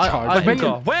 You no, discharged me.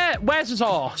 Go. Where's his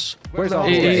horse? Where's the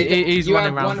He's You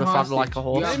running have around one the front like a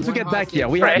horse. Time to get back here.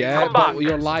 We Right. have. Yeah, Come but back.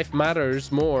 your life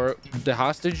matters more. The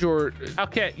hostage or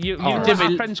Okay, you Oh. let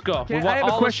our friends go. We I want have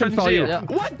a all question the friends for you. here.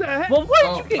 What the heck? Well,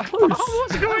 why did you get close?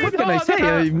 What can I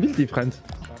say? Meet different.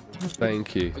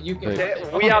 thank you. You can Thank-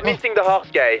 Okay, we are missing the horse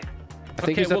guy. I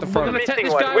think Okay, he's at the we're front. gonna take Missing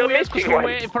this one. guy We're with us because missing we're one.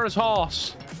 waiting for his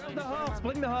horse.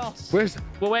 Bring the horse. Where's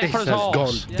We're waiting this for his has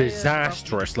horse. gone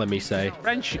disastrous, let me say.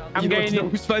 French, I'm You getting know in.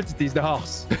 whose fault it is, the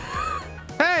horse.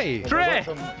 Hey! Trey,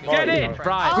 get in.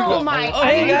 Right. Oh my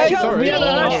Hey guys, Sorry. we are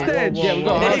Oh, arrested. yeah, we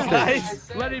got hostage.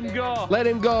 Let him go. Let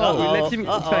him go. We let him.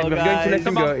 It's fine. We're going to let him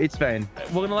Come go. on. It's fine.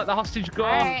 We're gonna let the hostage go. All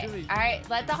right.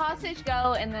 Let the hostage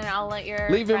go, and then I'll let your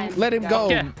Leave him. friends Let him go,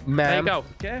 Okay, there you ma'am. go.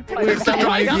 We're selling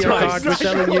Right, Yu-Gi-Oh right. cards. We're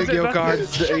selling Yu-Gi-Oh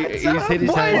cards. He's hit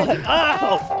his hand.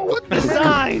 What the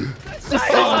sign? The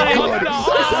sign.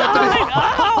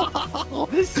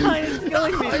 This sign is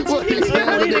killing me. What is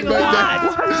happening right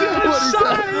now? What is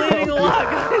happening? Bleeding a lot,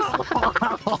 guys.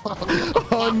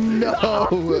 Oh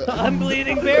no! I'm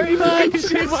bleeding very much.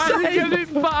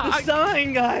 Back.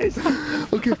 Sign, guys.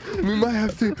 Okay, we might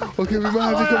have to. Okay, we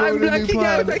might have to come up with a new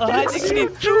plan. I think we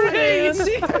need two hands.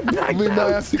 We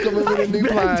might have to come up with a new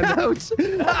plan.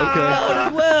 Okay.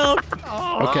 Well,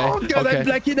 Okay. God, I'm Okay.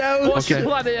 blacking out. What's your Okay.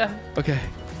 plan here? Okay.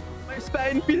 My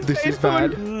spine feels This is painful.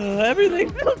 bad. everything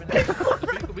feels painful.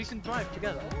 We can drive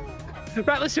together.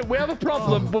 Right, listen, we have a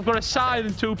problem. We've got a sign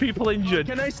and 2 people injured.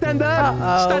 Can I stand up?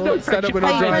 Stand up, Stand up when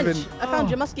I'm driving. I found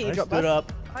your musket you dropped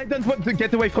up. I don't want to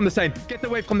get away from the sign. Get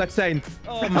away from that sign.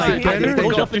 Oh my Right, god. better. Go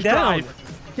Goes up and down.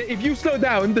 Okay, if you slow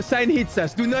down, the sign hits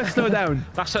us. Do not slow down.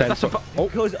 That's a. Oh,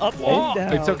 Goes up Oh, and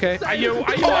down. it's okay. Are you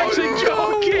actually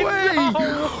joking? way. No.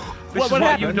 This is What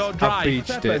why you happened? don't I've drive.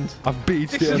 beached it. I've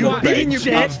beached This it is on why a bench.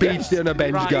 you I've can't- beached it on a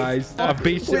bench, Right. guys. I've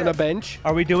beached it on a bench.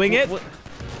 Are we doing it?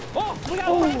 Oh, look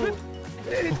out, what happened?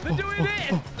 They're doing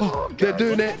it. They're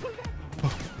doing it.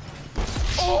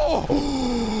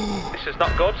 Oh! This is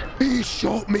not good. He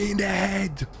shot me in the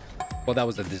head. Well, that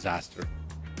was a disaster.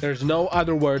 There's no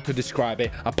other word to describe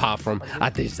it apart from a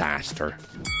disaster.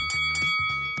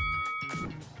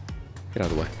 Get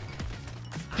out of the way.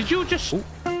 Did you just...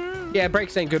 Yeah,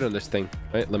 brakes ain't good on this thing.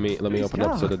 Right, let me open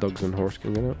up so the dogs and horse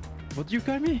can get out. What do you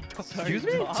call me? Excuse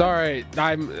me? Sorry,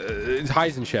 I'm it's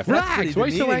Heisenchef. Relax. Why are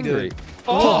you so eating angry? good.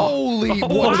 Holy!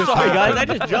 What just Sorry, guys.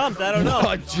 happened? I just jumped. I don't know.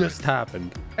 What just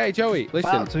happened? Hey, Joey,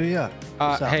 listen.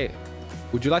 Hey,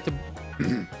 would you like to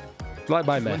buy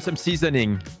Want meth? some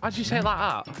seasoning? Why'd you say it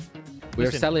like that? We're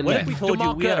Listen, selling what meth. if we told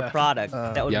you we had a DeMarco. product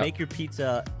that would Yeah. make your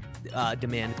pizza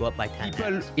demand go up by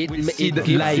 10x? It We see the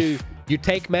gives life. you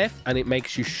take meth and it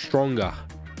makes you stronger.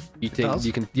 You think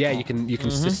you can you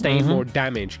can sustain more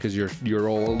damage because you're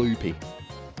all loopy.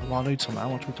 Well, I need some. How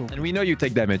much we talking? And we know you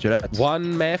take damage. Right?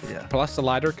 One meth plus a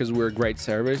lighter because we're a great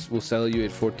service. We'll sell you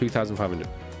it for 2,500.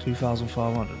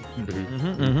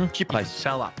 2,500. Cheap price.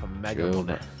 Sell that for mega Cool.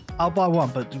 money. I'll buy one,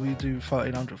 but do we do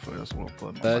 1,300 for it? That's what I'm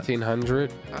putting.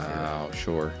 1,300. Oh,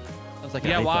 sure. Like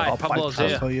Yeah, why? I'll Pablo's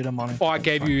transfer here. you the money. Oh, I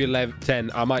gave you 11,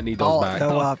 10. I might need those back.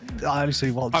 No, I only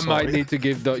see one. I might need to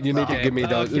give those. You need to give me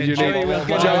those. Okay, You need. Joey, we'll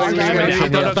get Joey, those. we're gonna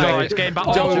need No, those no, back. it's getting back.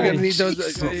 Joey, we're Oh, gonna need those.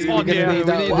 We're gonna need we need the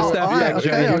those. stuff. Yeah,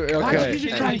 okay.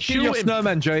 okay. I'll kill your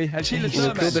snowman, Joey. I'll kill the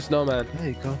We'll kill the snowman. snowman. There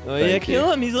you go. Oh yeah, Thank kill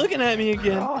you. him. He's looking at me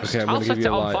again. Okay, I'm I'll gonna set give it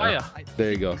you a on lighter. fire.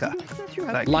 There you go.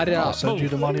 Thank Light it you. I'll up. send you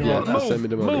the money Yeah, right now. send me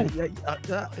the money.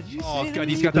 Oh god,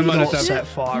 he's got the Do not Molotov. set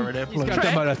fire in it, He's please. got the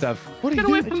Molotov. What are Get you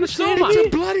away doing? from the snowman. It's a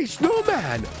bloody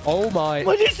snowman. Oh my.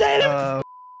 What did you say?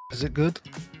 Is it good?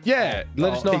 Yeah,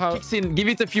 let us know It how. kicks in. Give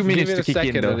it a few Give minutes it to a kick in,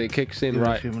 second though. and it kicks in Give it a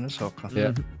right. few minutes, okay.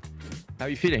 Yeah. How are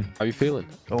you feeling? How you feeling?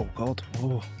 Oh God.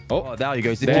 Oh. Oh, there you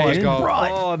go. Is it There you in? go.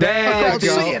 Right. Oh, There I you can't see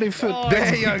go. anything.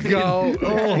 There you go.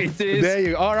 Oh, it is. there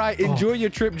you go. All right, enjoy your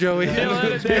trip, Joey.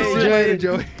 Yeah, Enjoy it,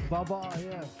 Joey. Bye bye.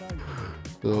 Yeah. Thanks.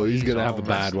 Oh, he's gonna have a all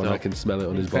bad one. messed I can smell it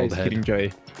on his bald Face head. kidding,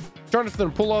 Joey.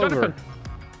 Jonathan, pull over.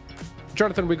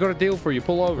 Jonathan, we got a deal for you.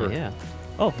 Pull over. Yeah.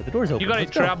 Oh, the door's open. You got it,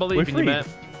 Let's go. Trey. I believe We're in you, free. man.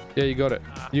 Yeah, you got it.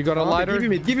 You got a lighter? Give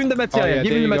him it. Give him the material. Oh, yeah,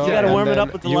 give there him the you go. material. You gotta warm And it up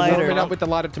then with the you warm lighter. it up with the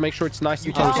lighter to make sure it's nice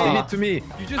You and just toasty. gave it to me. You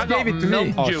just I got gave it to me.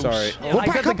 milk Oh, juice. sorry. Yeah, Well, I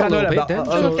back got up the a little granola bit bar.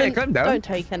 then. Okay, calm down. Don't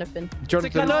take anything.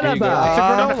 Jonathan, granola there you go. bar. It's a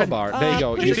granola bar. There you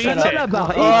go. please You eat just it. Granola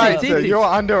bar. Alright, Eat so it. you're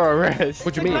under arrest.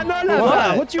 What do you mean? Granola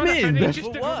bar. What do you Jonathan, mean? it's just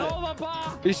a granola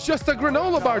bar. It's just a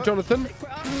granola bar, Jonathan.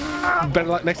 Better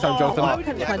luck next time, Jonathan.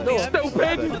 Punch my door.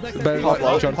 Stupid. Better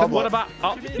luck, Jonathan. What about?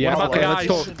 Oh, Yeah, what about okay, the let's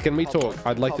eyes? talk. Can we talk?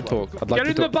 I'd like to talk. I'd like Get to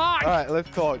in the talk. bag. Alright, let's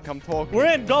talk. I'm talking. We're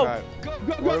in. Go. Right. Go,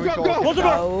 Where are we go, go, going? go. Close the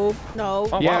door. No.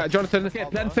 No. Yeah, Jonathan. Okay,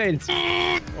 plan failed.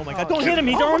 Oh my god, don't hit him.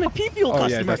 He's our only people Oh,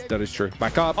 yeah, customer. that is true.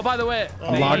 Back up. Oh, by the way,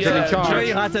 Larger in charge.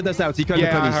 Joey ratted us out. He called the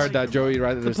Yeah, I police. heard that. Joey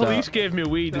ratted the us police out. gave me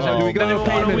weed. Oh, We're gonna No,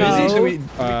 pay no,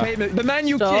 him. no. The man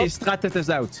you Stop. kissed ratted us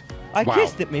out. I Wow.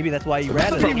 kissed it. Maybe that's why you ran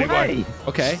Probably it. why.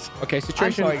 Okay, I'm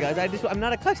situation. sorry, guys. I'm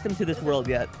not accustomed to this world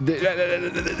yet. Okay, We got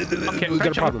a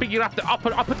French, I problem. think you have to up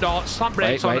a door, slam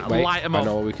brakes on, and light them I up.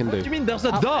 know what we can do. What do you mean there's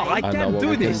a door? I I know can't what do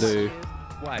we can this. do.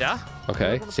 Yeah?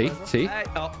 Okay, see? Hey,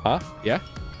 oh, Huh? Yeah?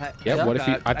 Yeah, what if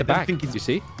you... At the back, you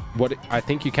see? What? I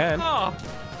think you can. Oh,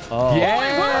 Oh.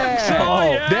 Yeah! Oh,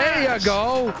 yeah. There you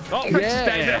go! Oh, French is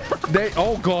staying Yeah! there.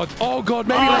 Oh, God. Oh, God.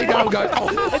 Maybe lay down, guys.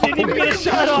 Oh, I didn't even get a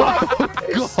shot off.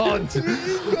 God.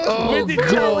 Oh, Where did you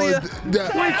go?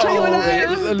 God.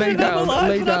 Lay down.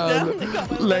 Lay down.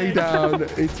 Lay down.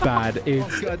 It's bad.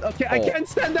 It's... God, okay, I can't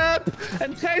stand up,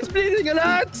 and Trey's bleeding a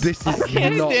lot. This is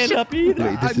Can't not... stand up either.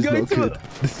 Wait, this I'm is going not to- good.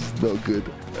 This is not good.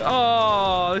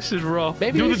 Oh, this is rough.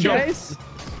 Maybe Do you the jump. Guys,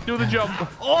 Do the jump.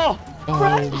 oh, Oh,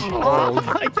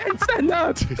 I can't stand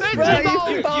up. You're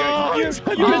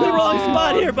in the wrong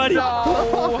spot here, buddy.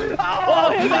 Oh,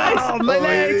 hey guys. Oh, my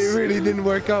legs. It really didn't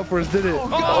work out for us, did it?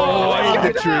 Oh, I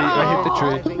hit the tree. I hit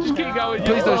the tree. Just keep going.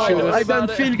 Please don't shoot us. I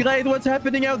don't feel great. What's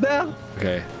happening out there?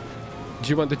 Okay. Do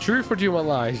you want the truth or do you want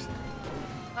lies?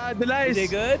 The lies. Is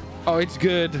it good? Oh, it's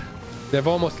good. They've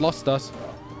almost lost us.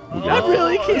 I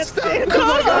really can't stand Come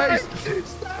on, up. guys.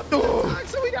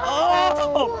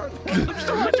 Oh.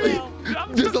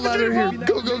 There's a ladder here.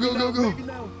 Go, go, go, go,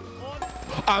 go.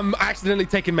 I'm accidentally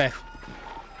taking meth.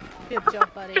 Good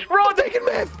job, buddy. I'm taking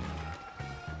meth.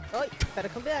 Oh, better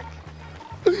come back.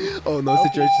 Oh, no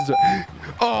situations.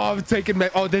 Oh, I'm taking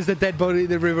meth. Oh, there's a dead body in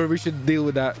the river. We should deal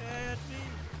with that.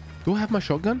 Do I have my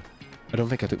shotgun? I don't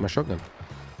think I took my shotgun.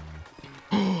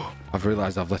 I've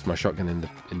realized I've left my shotgun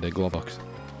in the glove box.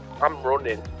 I'm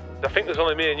running. I think there's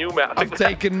only me and you, mate. I'm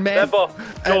taking meth,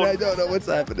 and I don't know what's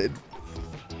happening.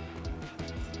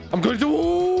 I'm going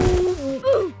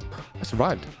to... I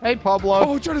survived. Hey, Pablo.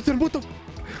 Oh, Jonathan, what the...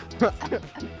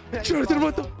 Jonathan,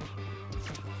 what the...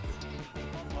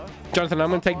 Jonathan, I'm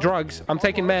going to take drugs. I'm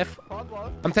taking meth.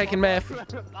 I'm taking meth.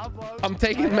 I'm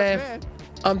taking meth.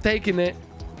 I'm taking it.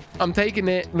 I'm taking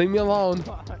it. Leave me alone.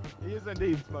 He is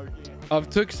indeed smoking. I've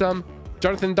took some.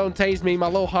 Jonathan, don't tase me. My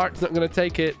little heart's not going to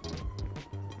take it.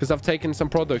 Because I've taken some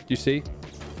product, you see?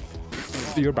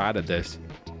 You're bad at this.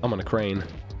 I'm on a crane.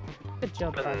 Good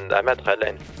job, bud. And I'm at red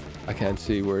lane. I can't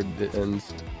see where it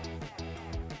ends.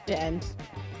 It ends.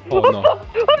 Oh, no.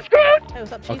 I'm screwed! Hey,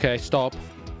 what's up, Chief? Okay, stop.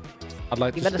 I'd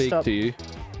like You to better speak stop. to you.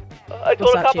 I told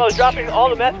What's a that, cop I was Chief? dropping all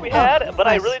the meth we had, but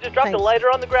I nice. really just dropped a Thanks.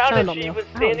 lighter on the ground, Sound and she on was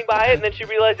me. standing by it, and then she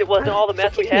realized it wasn't all the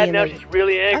meth we had. Now she's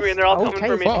really angry, and they're all coming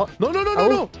for me. Oh, no, no, no, no,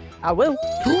 no. I will.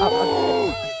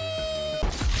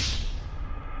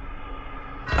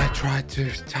 I tried to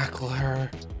tackle her,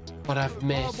 but I've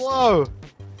missed. Pablo.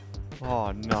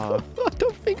 Oh, no. I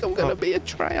don't think I'm going to be a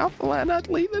triathlon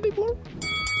athlete anymore.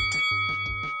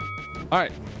 All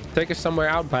right, take us somewhere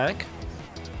out back.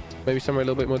 Maybe somewhere a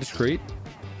little bit more discreet.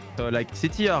 So like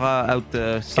city or out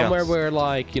skirts? Somewhere where,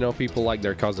 like, you know, people like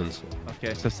their cousins.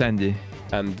 Okay, so Sandy.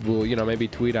 and we'll, you know, maybe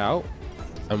tweet out,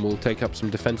 and we'll take up some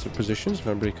defensive positions if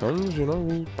anybody comes. You know.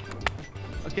 We'll...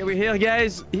 Okay, we're here,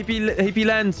 guys. Hippie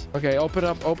land. Okay, open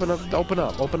up.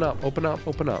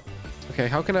 Okay,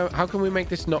 how can we make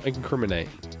this not incriminate?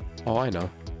 Oh, I know.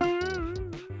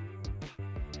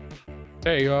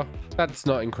 There you go. That's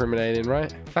not incriminating,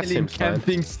 right? That seems fine.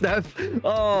 Camping stuff.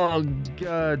 Oh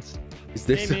God. Is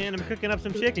this? Hey man, I'm cooking up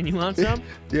some chicken. You want some?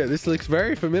 Yeah, this looks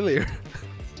very familiar.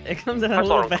 It comes in a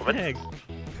little bag.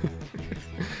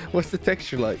 What's the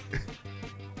texture like?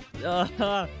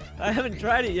 I haven't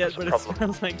tried it yet, but it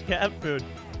smells like cat food.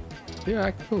 Yeah,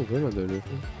 cool. We're not doing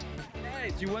anything.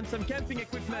 Guys, you want some camping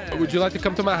equipment? Would you like to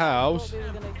come to my house?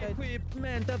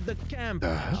 Equipment of the camp.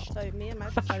 So me and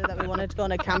Matt decided that we wanted to go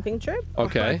on a camping trip.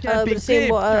 Okay. We're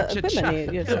seeing what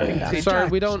equipment you're talking about. Sorry,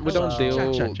 we don't deal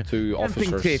to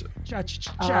officers. First,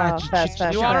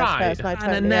 You alright?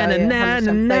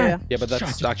 Yeah, but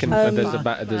that's I can. There's she's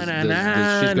got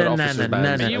officers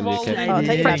bans. You all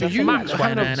take French, it you back. match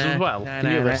weapons as well.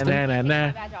 Can you arrest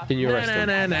him? Can you arrest him?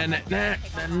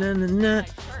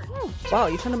 Wow,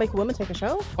 you're trying to make a woman take a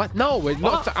show? What? No, we're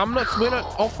not. We're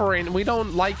not offering. We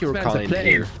don't like your kind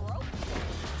here.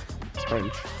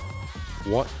 French.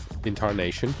 What?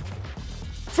 Incarnation.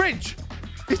 French.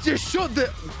 It's just shot the.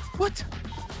 What?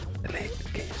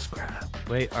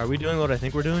 Wait, are we doing what I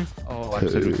think we're doing? Oh,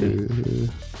 absolutely.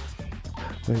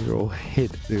 They're all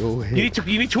hit. They all hit.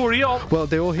 You need to hurry up. Well,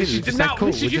 they all hit. Just that cool.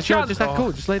 This is your Just chance. that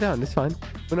cool. Just lay down. It's fine.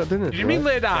 We're not doing it. You mean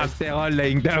lay down? Yes, they're all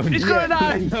laying down. He's going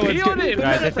down. He on him.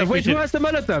 Guys, I think we Wait, who should... has the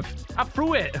Molotov? I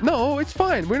threw it. No, it's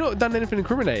fine. We're not done anything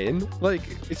incriminating. Like,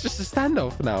 it's just a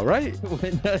standoff now, right? Not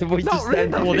really.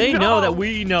 Well, they know that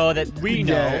we know that we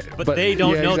know, Yeah, but they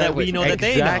don't know that we know that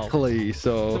they know. Exactly.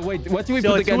 So wait, what do we So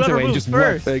put the it's guns whoever away and moves just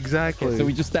first. walk? exactly. So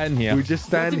we just stand here. We just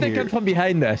stand What if they here. come from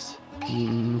behind us?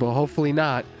 Well, hopefully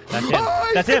not. That's him.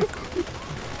 That's him.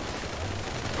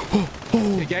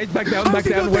 Okay, guys, back down, back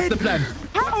down. What's the plan?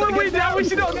 How are we now?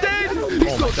 Is he not dead?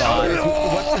 Oh my god.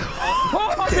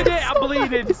 Oh, I'm in it. I'm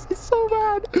bleeding. This is so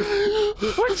bad.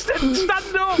 Stand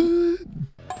up.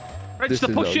 French This the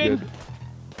is not push in. good.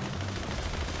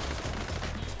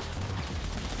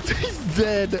 He's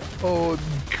dead. Oh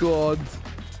God.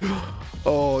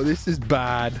 Oh, this is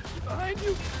bad. Behind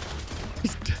you.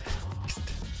 He's dead. He's dead.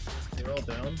 They're all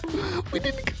down. We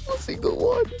didn't kill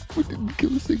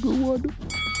a single one.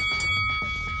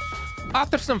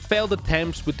 After some failed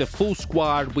attempts with the full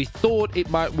squad, we thought it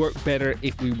might work better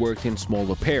if we worked in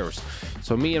smaller pairs.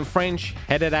 So me and French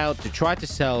headed out to try to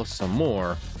sell some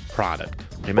more product.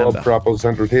 Bob Frapples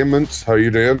Entertainment, how you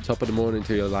doing? Top of the morning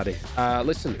to you, laddie.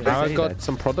 Listen, I've got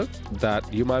some product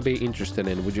that you might be interested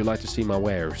in. Would you like to see my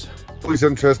wares? Always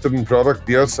interested in product,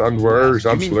 yes, and wares,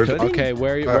 absolutely. Okay,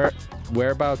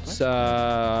 whereabouts? You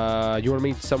want to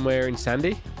meet somewhere in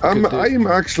Sandy? I'm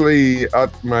actually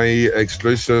at my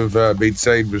exclusive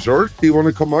beachside resort. Do you want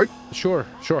to come out? Sure.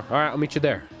 All right, I'll meet you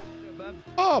there.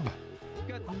 Bob!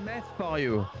 Got meth for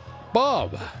you.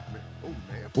 Bob!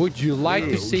 Would you like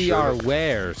to see our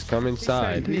wares? Come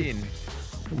inside.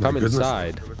 Come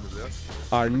inside.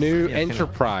 Our new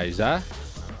enterprise, huh?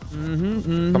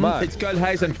 Come on. It's called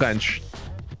Heisen French.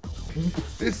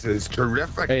 This is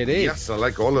terrific. Hey, it is. Yes, I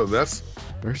like all of this.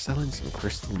 We're selling some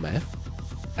crystal meth,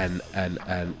 and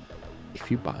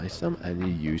if you buy some and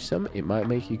you use some, it might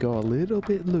make you go a little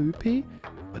bit loopy,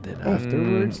 but then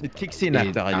afterwards, it kicks in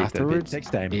after a little bit. Takes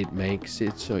time. It makes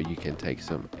it so you can take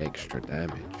some extra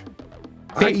damage.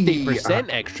 50%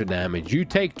 extra damage. You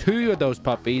take 2 of those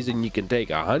puppies and you can take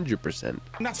 100%.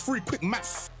 That's free quick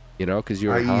maths. You know, because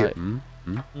you're high. I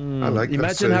like this.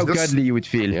 Imagine how godly you would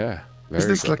feel. Yeah. Is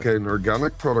this like an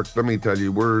organic product? Let me tell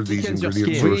you, where these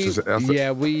ingredient sources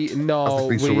we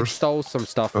stole some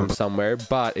stuff from somewhere,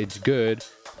 but it's good.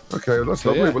 Okay, that's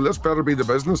lovely. Well, this better be the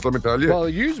business, let me tell you. Well,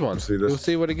 use one. We'll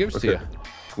see what it gives to you.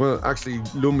 Well, actually,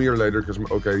 loan me your later, because,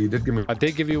 okay, you did give me... I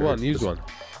did give you one. Use one.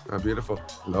 Beautiful.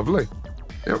 Lovely.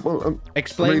 Yeah, well,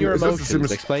 explain your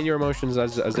emotions. Explain your emotions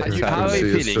as it happens. How are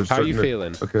you feeling? How are you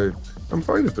feeling? Okay, I'm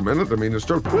fine at the minute. I mean, it's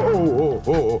still. How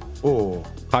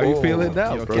are you feeling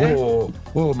now, okay?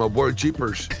 Oh, my word,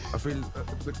 jeepers! I feel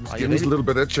like my skin's a little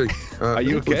bit itchy. Are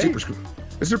you okay? Jeepers.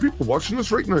 Is there people watching us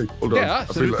right now? Hold on. Yeah,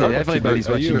 absolutely. Everybody's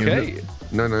watching. Are you okay?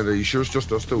 No, you sure it's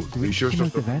just us two? Do we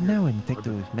take the van now and take the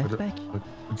meth back?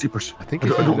 Jeepers! I think I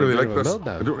don't really like this.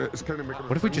 It's kind of making.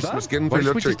 What if we just my skin what feel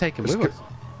if we itchy? just take him with us?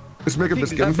 It's making the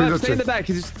skin feel Stay in the itchy. back.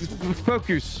 Just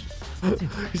focus.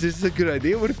 Is this a good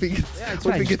idea? What if he gets? Yeah, it's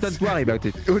fine. Just don't worry about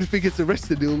it. What if he gets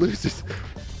arrested? He'll lose his.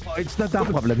 Oh, it's not our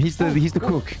problem. He's the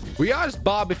cook. We asked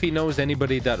Bob if he knows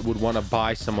anybody that would want to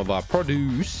buy some of our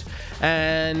produce,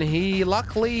 and he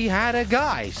luckily had a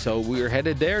guy. So we're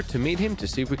headed there to meet him to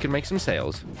see if we can make some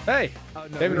sales. Hey,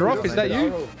 David Ruff, is that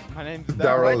you? My name's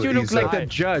Daryl. Why do you look He's, like the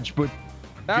judge, but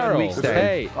Daryl,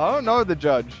 hey. I don't know the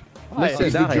judge. Listen,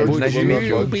 He's the judge, would he's the you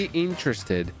judge. be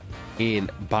interested in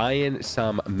buying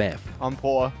some meth? I'm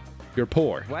poor. You're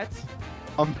poor. what?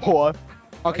 I'm poor.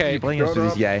 Okay. Bring us to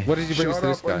this guy. What does he bring us Shut to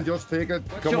this up and guy? just take it.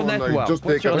 your Come on, net now. worth? Just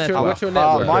What's take your it. net worth? What's your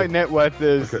net worth? My net worth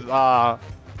is Okay.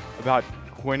 about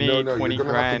 20 No, you're 20 gonna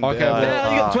have grand. to- Okay,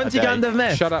 Yeah, you got 20 a grand day. of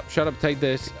meth. Shut up, take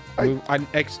this.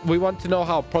 We want to know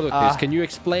how product is. Can you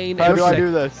explain How do I everything?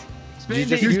 do this? You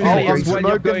just use use the it gates. when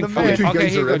you're Smoking going the for meth. it. Okay, Okay,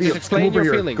 here you go. ready? Just explain Come over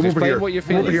your here. feelings. Come over Explain here. what you're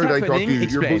Come over feeling. here and I talk to you.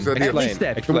 Explain. You're both idiots. Explain.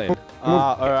 Step. Explain.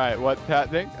 Alright, what's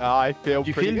happening? I feel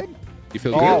You pretty feel- good. You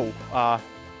feel good? Oh, Is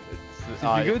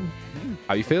it good?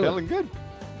 How you feeling? Feeling good.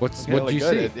 What do Feeling you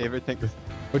good. see? Everything.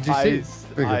 What do you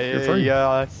see?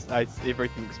 You're fine.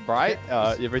 Everything's bright.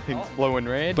 Everything's blowing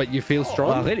red. But you feel Oh,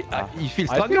 strong? really? You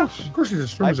feel I stronger? feel, Of course he's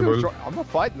as strong I as a feel bull. strong. I'm not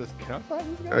fighting this. Can I fight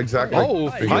this guy? Exactly. Oh,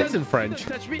 There you fights go. in French.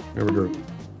 Touch me. Here we go.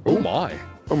 Oh my.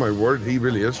 Oh my word, he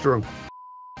really is strong.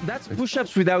 That's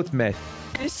push-ups without meth.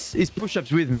 This is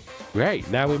push-ups with meth. Great.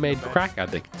 Now we made crack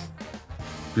addicts.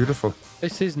 Beautiful.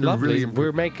 This is You're lovely. really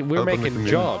we're making community.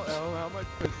 jobs. How much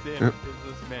percent Yep.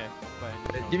 is this man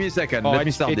playing? Give me a second. Oh, Let me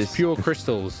it's, start it's this. pure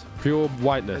crystals, pure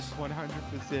whiteness. It's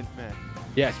 100% man.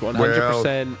 Yes,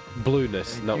 100%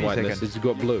 blueness, not Give me a whiteness. second. It's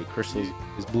got blue. Crystals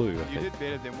is blue. I You think. did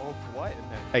better than Walter White in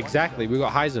that. Exactly. We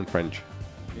got highs in French.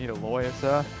 You need a lawyer,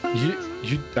 sir.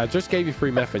 I just gave you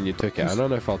free meth and you took it. I don't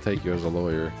know if I'll take you as a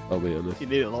lawyer. I'll be honest. You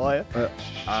need a lawyer.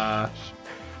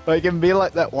 I can be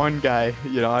like that one guy.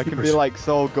 You know, I can be like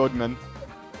Saul Goodman.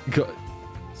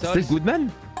 Saul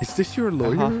Goodman? Is this your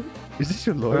lawyer? Is this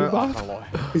your lawyer, Bob?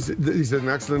 He's an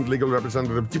excellent legal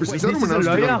representative. Wait, this is a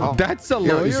lawyer? That's a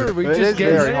Yeah, he's lawyer. a- We It just is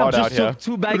gave very hot out just here. took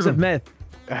 2 bags of meth.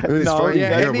 It's No, fine. Yeah,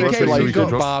 Yeah, any Russell, case like you you got,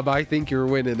 just- Bob, I think you're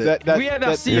winning it. If we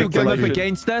ever see you come up thank you.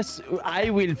 against us, I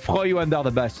will throw you under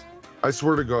the bus. I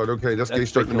swear to God, okay, this guy's That's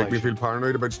starting to make me speculation. feel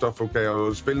paranoid about stuff, okay? I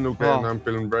was feeling okay, Oh. and I'm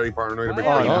feeling very paranoid about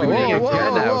Oh, things. yeah. I'm gonna get Whoa,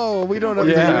 out. whoa, we don't have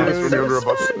Yeah. to Let's do put me under a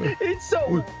bus. It's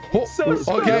so smart.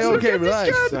 Okay, Look okay, at this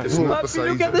relax. gun. It's not the Puppy, size.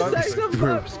 look at the It's not the size of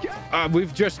size. Bob's.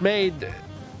 We've just made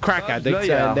crack addicts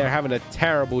lawyer. and they're having a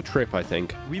terrible trip, I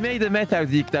think. We made a meth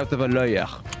addict out of a lawyer.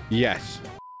 Yes.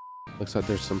 Looks like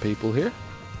there's some people here.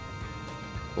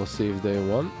 We'll see if they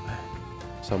want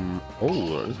some. Oh,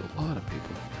 there's a lot of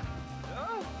people.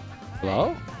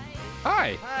 Hello?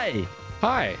 Hi. Hi.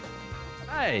 Hi.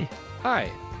 Hi.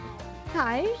 Hi.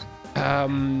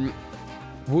 Hi.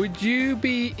 Would you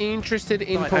be interested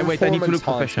in Wait, I need to look performance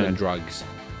professional. enhancement drugs?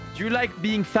 Do you like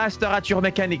being faster at your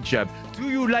mechanic job? Do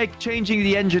you like changing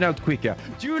the engine out quicker?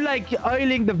 Do you like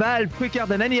oiling the valve quicker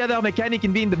than any other mechanic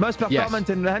and being the most performance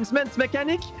enhancement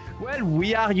mechanic? Well,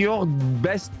 we are your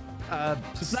best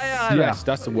supplier ever. Yes,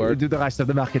 that's the We word. do the rest of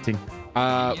the marketing.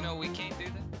 You know, we can't do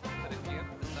that. But if you ever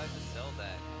decide to sell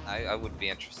that, I would be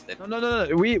interested. No.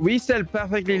 We sell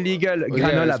perfectly legal Yeah,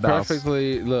 granola it's bars.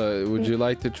 perfectly. Look, would you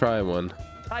like to try one?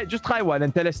 Just try one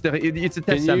and tell us it's a test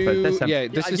Can sample. you? Test sample. Yeah,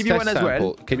 this I'll is give you test one as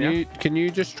well. sample. Yeah. Can you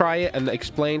just try it and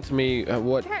explain to me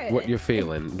what you're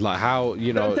feeling? Like how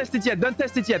you know? Don't test it yet. Don't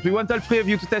test it yet. We want all 3 of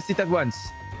you to test it at once.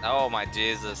 Oh my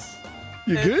Jesus.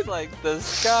 You it's good? like the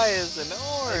sky is an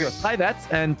orange. Try that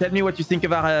and tell me what you think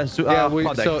of our, Yeah, our we,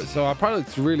 product. so our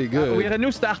product's really good. We're a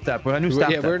new startup. We're a new Yeah,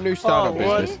 startup. we're a new startup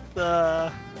business.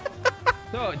 the?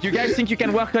 So, do you guys think you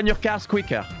can work on your cars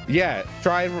quicker? Yeah,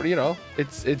 try. You know,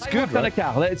 it's Try good. work on a Right?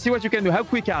 car. Let's see what you can do. How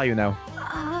quick are you now?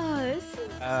 Oh, this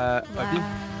is. Puppy?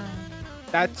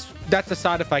 That's a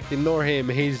side effect. Ignore him.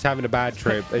 He's having a bad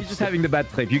trip. He's just having the bad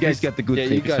trip. You guys got the good yeah,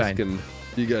 trip. you It's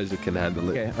guys fine. can handle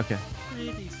it. Okay, okay.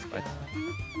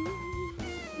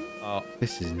 Oh,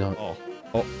 this is not.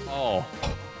 Oh.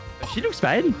 She looks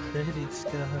fine.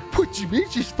 What do you mean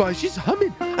she's fine? She's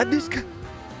humming. And this guy.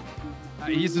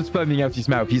 He's just spamming out his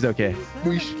mouth. He's okay.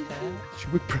 We should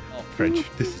French.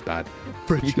 This is bad.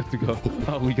 French. We got to go.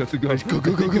 Oh, we got to go. Go.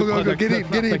 Get in.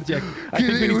 I think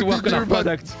we need to work on our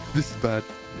product. This is bad.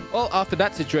 Well, after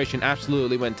that situation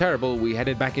absolutely went terrible, we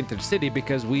headed back into the city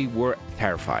because we were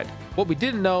terrified. What we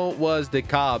didn't know was the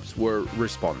cops were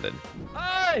responding.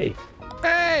 Hey!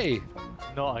 Hey!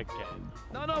 Not again.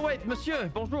 No, wait, monsieur.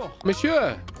 Bonjour.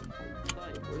 Monsieur!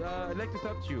 I'd like to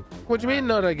talk to you. What do you mean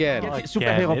not again?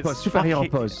 Superhero pose. Superhero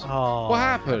pose. Oh, What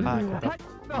happened?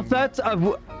 I thought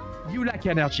of you like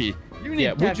energy. You need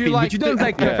Yeah, caffeine, would you like but you don't to-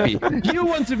 like coffee. You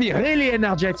want to be really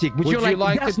energetic, but Would you're you like,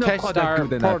 like to "There's no test product our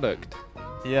good enough." product?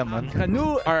 Yeah, man.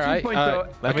 Granu, All right. 2.0.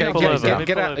 Okay,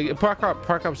 get out. Park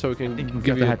up so we can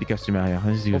give you a happy customer here.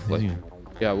 Hopefully.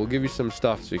 Yeah, we'll give you some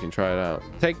stuff so you can try it out.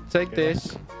 Take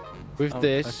this with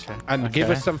this and give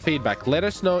us some feedback. Let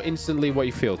us know instantly what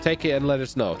you feel. Take it and let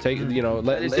us know.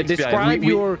 Describe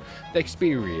your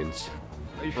experience.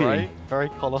 How you feeling? Very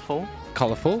colorful.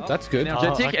 Colorful. That's good.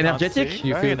 Energetic.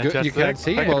 You feel good. You can't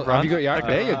see. Well, have you got your?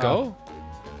 There you go.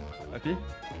 Happy.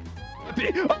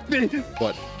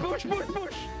 What? Push.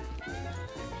 What?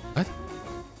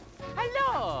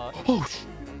 Hello. Oh.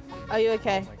 Are you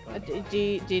okay?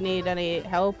 Do you need any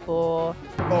help or?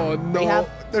 Oh no! Rehab?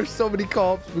 There's so many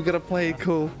cops. We gotta play it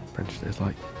cool. French, there's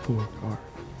like 4 cars.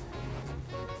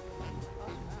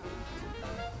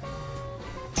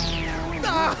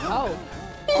 Oh.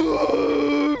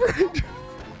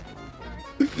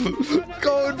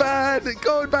 Going bad.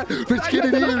 French, get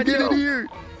in here.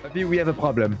 Happy, we have a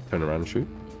problem. Turn around and shoot.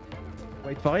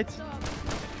 Wait for it.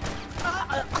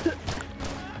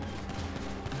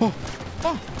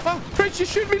 Oh, French, you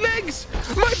shoot me legs!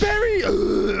 My berry!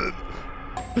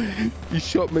 You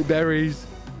shot my berries.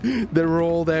 They were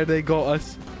all there. They got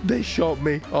us. They shot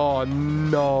me. Oh,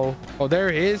 no. Oh,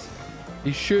 there he is.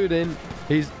 He's shooting.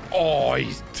 He's... Oh,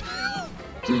 he's...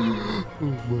 Oh,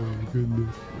 my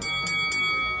goodness.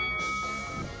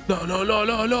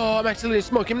 No. I'm actually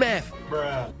smoking meth.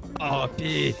 Bruh. Oh,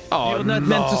 P. Oh, you're not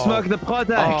meant to smoke the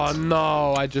product. Oh,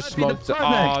 no. I just smoked some.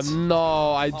 Oh,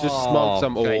 no. I just smoked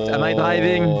some. Great. Am I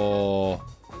driving? Oh,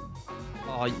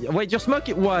 wait, you're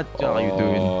smoking? What are you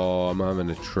doing? Oh, I'm having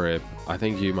a trip. I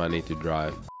think you might need to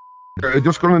drive.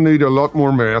 Just gonna need a lot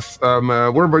more meth.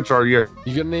 Whereabouts are you?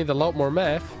 You're gonna need a lot more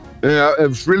meth? Yeah, it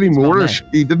was really Moorish.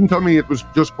 He didn't tell me it was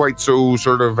just quite so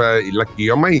sort of like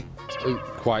yummy.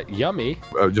 Quite yummy.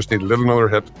 Just need a little another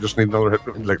hit. Just need another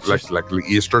hit, like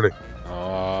yesterday.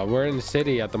 We're in the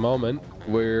city at the moment.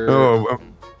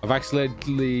 I've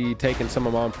accidentally taken some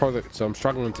of my own product, so I'm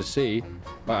struggling to see.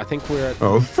 But I think we're at...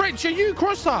 French, are you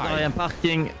cross-eyed? I am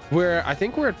parking. I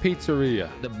think we're at Pizzeria.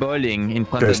 The bowling in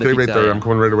front of the stay right there. I'm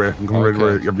coming right away.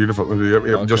 You're beautiful.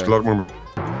 Okay. Just a lot more.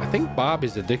 I think Bob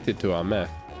is addicted to our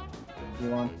meth. You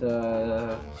want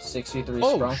the 63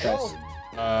 strong guys?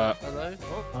 Hello?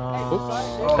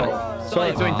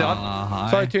 Sorry to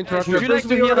interrupt. Sorry to interrupt. Would you like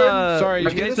to hear? Sorry,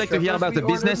 would you guys like to hear about the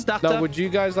business startup? No, would you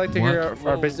guys like to hear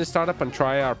our business startup and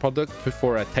try our product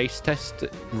for a taste test?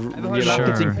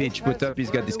 Marketing pitch put up.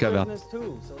 He's got discovered.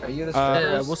 Are you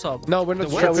the what's up? No, we're not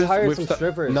strippers. strippers. We hired some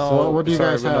strippers. No, what do you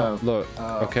guys have? Look,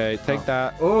 okay, take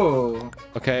that. Oh.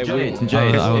 Okay,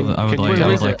 Jade, I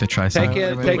would like to try some. Take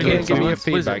it and give me your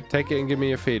feedback. Take it and give me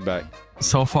your feedback.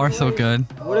 So far, so good.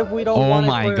 What if we don't oh want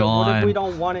my it? god. What if we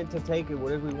don't want it to take it?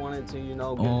 What if we wanted to, you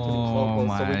know, get into these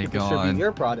locals so we can distribute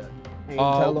your product? We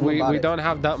don't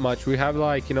have that much. We have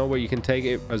like, you know, where you can take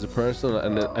it as a person,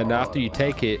 and after you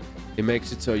take it, it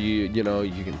makes it so you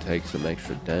can take some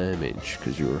extra damage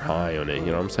because you were high on it. You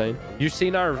know what I'm saying? You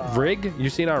seen our rig? You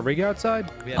seen our rig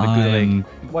outside? We have a good rig.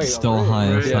 Wait, still high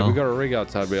as hell. Yeah, we got a rig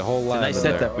outside. We have a whole lab. Nice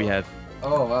setup we have.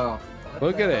 Oh wow.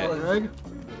 Look at it.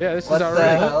 Yeah, this is our rig.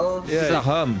 Yeah, this is a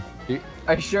hum.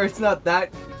 Are you sure it's not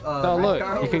that? No, look,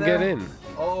 you can get in.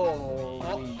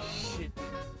 Oh shit.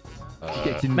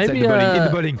 Maybe in the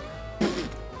bowling.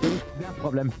 Their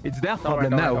problem. It's their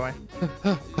problem now.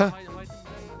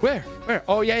 Where?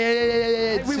 Oh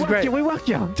yeah. We work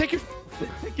here. Take your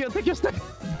step.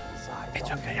 It's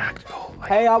okay, I have to go.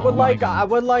 Hey, I would like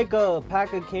a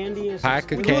pack of candy and pack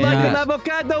of Would candy. you like an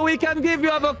avocado? We can give you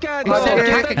avocado. He said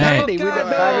pack of candy.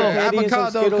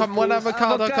 Avocado. One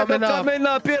avocado coming up.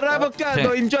 Here,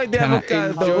 avocado. Enjoy the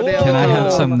avocado. Can I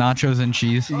have some nachos and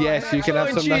cheese? Yes, you can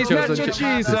have some nachos and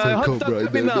cheese. Hot dog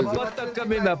coming up. Hot dog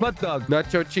coming up. Hot dog.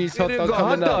 Nacho cheese. Hot dog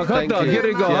coming up. Hot dog. Here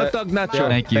we go. Hot dog nacho.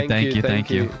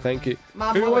 Thank you.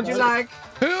 Mom, what would you like?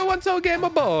 Who wants a game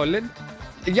of bowling?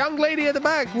 Young lady at the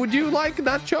back, would you like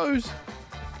nachos?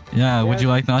 Yeah, would you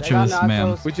like nachos,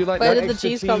 ma'am? Would you like Where did the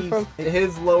cheese come from?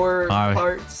 His lower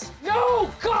parts. No!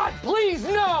 God, please,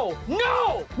 no!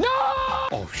 No! No!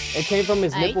 Oh, shit. It came from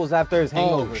his nipples after his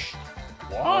hangover.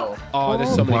 Oh,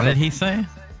 there's somebody. What did he say?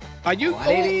 Are you? What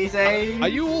did he say? Are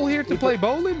you all here to play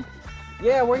bowling?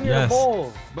 Yeah, we're here to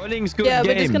bowl. Bowling's good Yeah,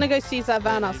 game. we're just gonna go seize that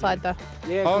van outside though.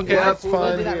 Yeah, okay, that's We'll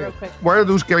fine. do that real quick. Why are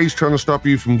those guys trying to stop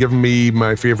you from giving me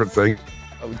my favorite thing?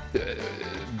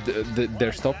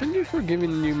 They're stopping you for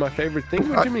giving you my favorite thing?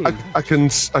 What do you mean? I can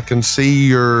see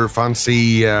your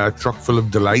fancy truck full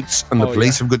of delights, and the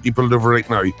police have got you pulled over right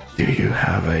now. Do you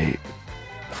have a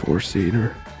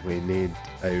 4-seater? We need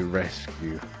a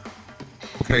rescue.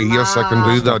 Okay, yes, I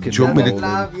can do that. Do you want me to?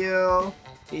 Love you.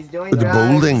 He's doing The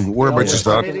building. Whereabouts is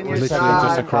that? Literally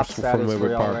just across from where we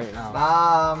park.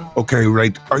 Okay,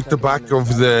 right. Out the back of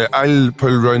the... I'll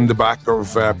pull round the back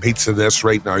of Pizza This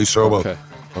right now, so we'll...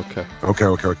 Okay.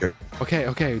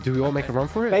 Okay. Do we all make a run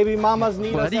for it? Baby mamas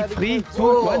need us. Ready? 3,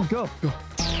 2, 1, go.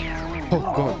 Oh,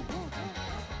 God.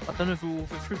 Attends, il faut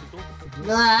fuir le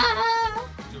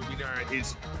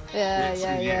dos.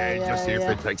 Yeah. Just here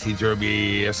for taxi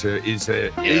derby.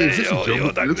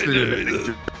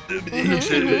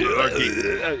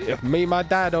 Me and my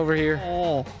dad over here.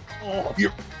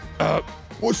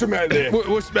 What's the matter there?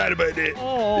 What's the matter about that?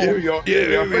 Here we go.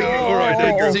 Here we go. All right,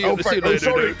 thank you. See you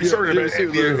later. Sorry about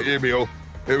that. Here we go.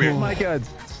 Oh my God.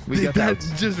 We got out.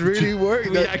 That's just really worked.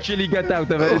 We actually got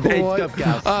out of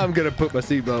it. I'm gonna put my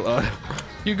seatbelt on.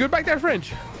 You good back there,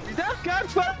 French? That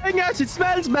car's following us. It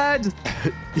smells bad.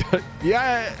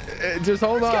 Yeah, just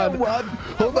hold on.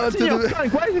 Hold on to the...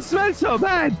 Why does it smell so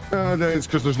bad? No, it's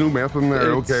because there's no meth in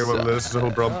there. Okay, well, this is the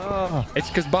whole problem. It's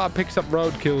because Bob picks up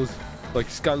roadkills, like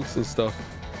skunks and stuff.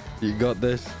 You got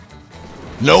this?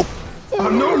 Nope. What's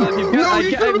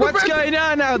going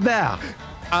on out there?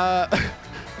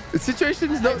 The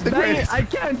situation is not the greatest. I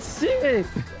can't see it.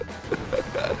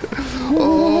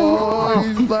 Oh,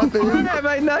 he's laughing. Why am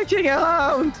I knocking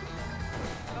around?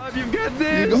 You've got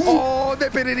this. Oh, they're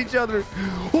hitting each other.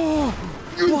 Oh,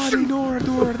 bloody door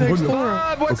next door.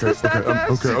 What's the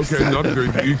status? Okay, not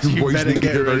good. You two boys need to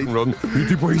get out and run. You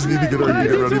two boys need to get out and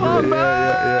get ready for it.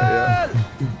 Yeah.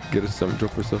 Get us some,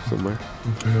 drop us stuff somewhere.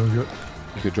 Okay.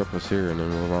 You could drop us here and then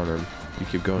we'll run and you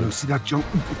keep going. See that jump?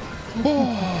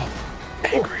 Oh,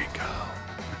 angry girl.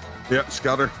 Yeah,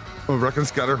 scatter. I reckon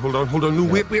scatter. Hold on. No,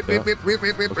 wait. Ready?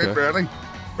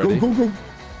 Go.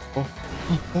 Oh.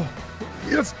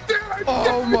 Yes.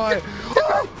 Oh my.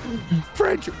 Oh.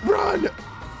 French, run.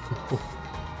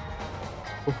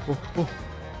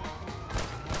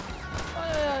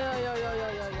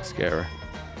 Scare her.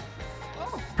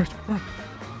 French, run.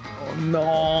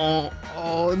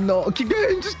 Oh no. Keep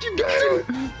going. Just keep going.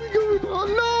 Keep going. Oh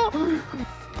no.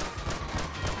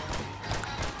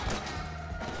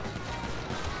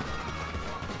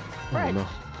 Right.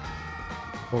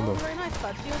 Oh no. Very nice,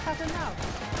 bud. See what's happening now.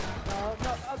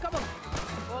 No. Oh, come on.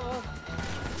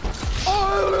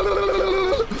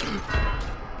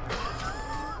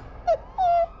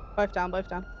 Both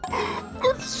down.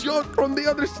 Good shot from the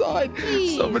other side.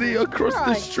 Jeez, Somebody across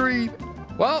the street.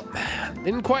 Well,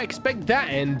 didn't quite expect that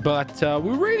end, but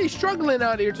we're really struggling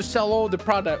out here to sell all the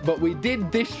product, but we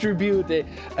did distribute it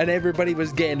and everybody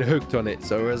was getting hooked on it.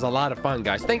 So it was a lot of fun,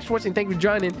 guys. Thanks for watching. Thank you for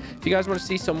joining. If you guys want to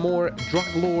see some more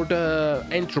Drug Lord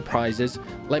enterprises,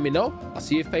 let me know. I'll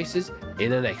see your faces in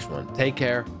the next one. Take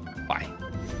care. Bye.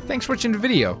 Thanks for watching the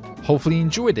video. Hopefully you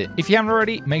enjoyed it. If you haven't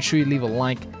already, make sure you leave a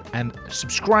like and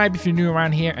subscribe if you're new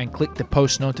around here and click the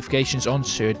post notifications on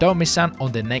so you don't miss out on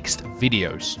the next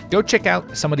videos. Go check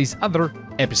out some of these other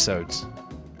episodes.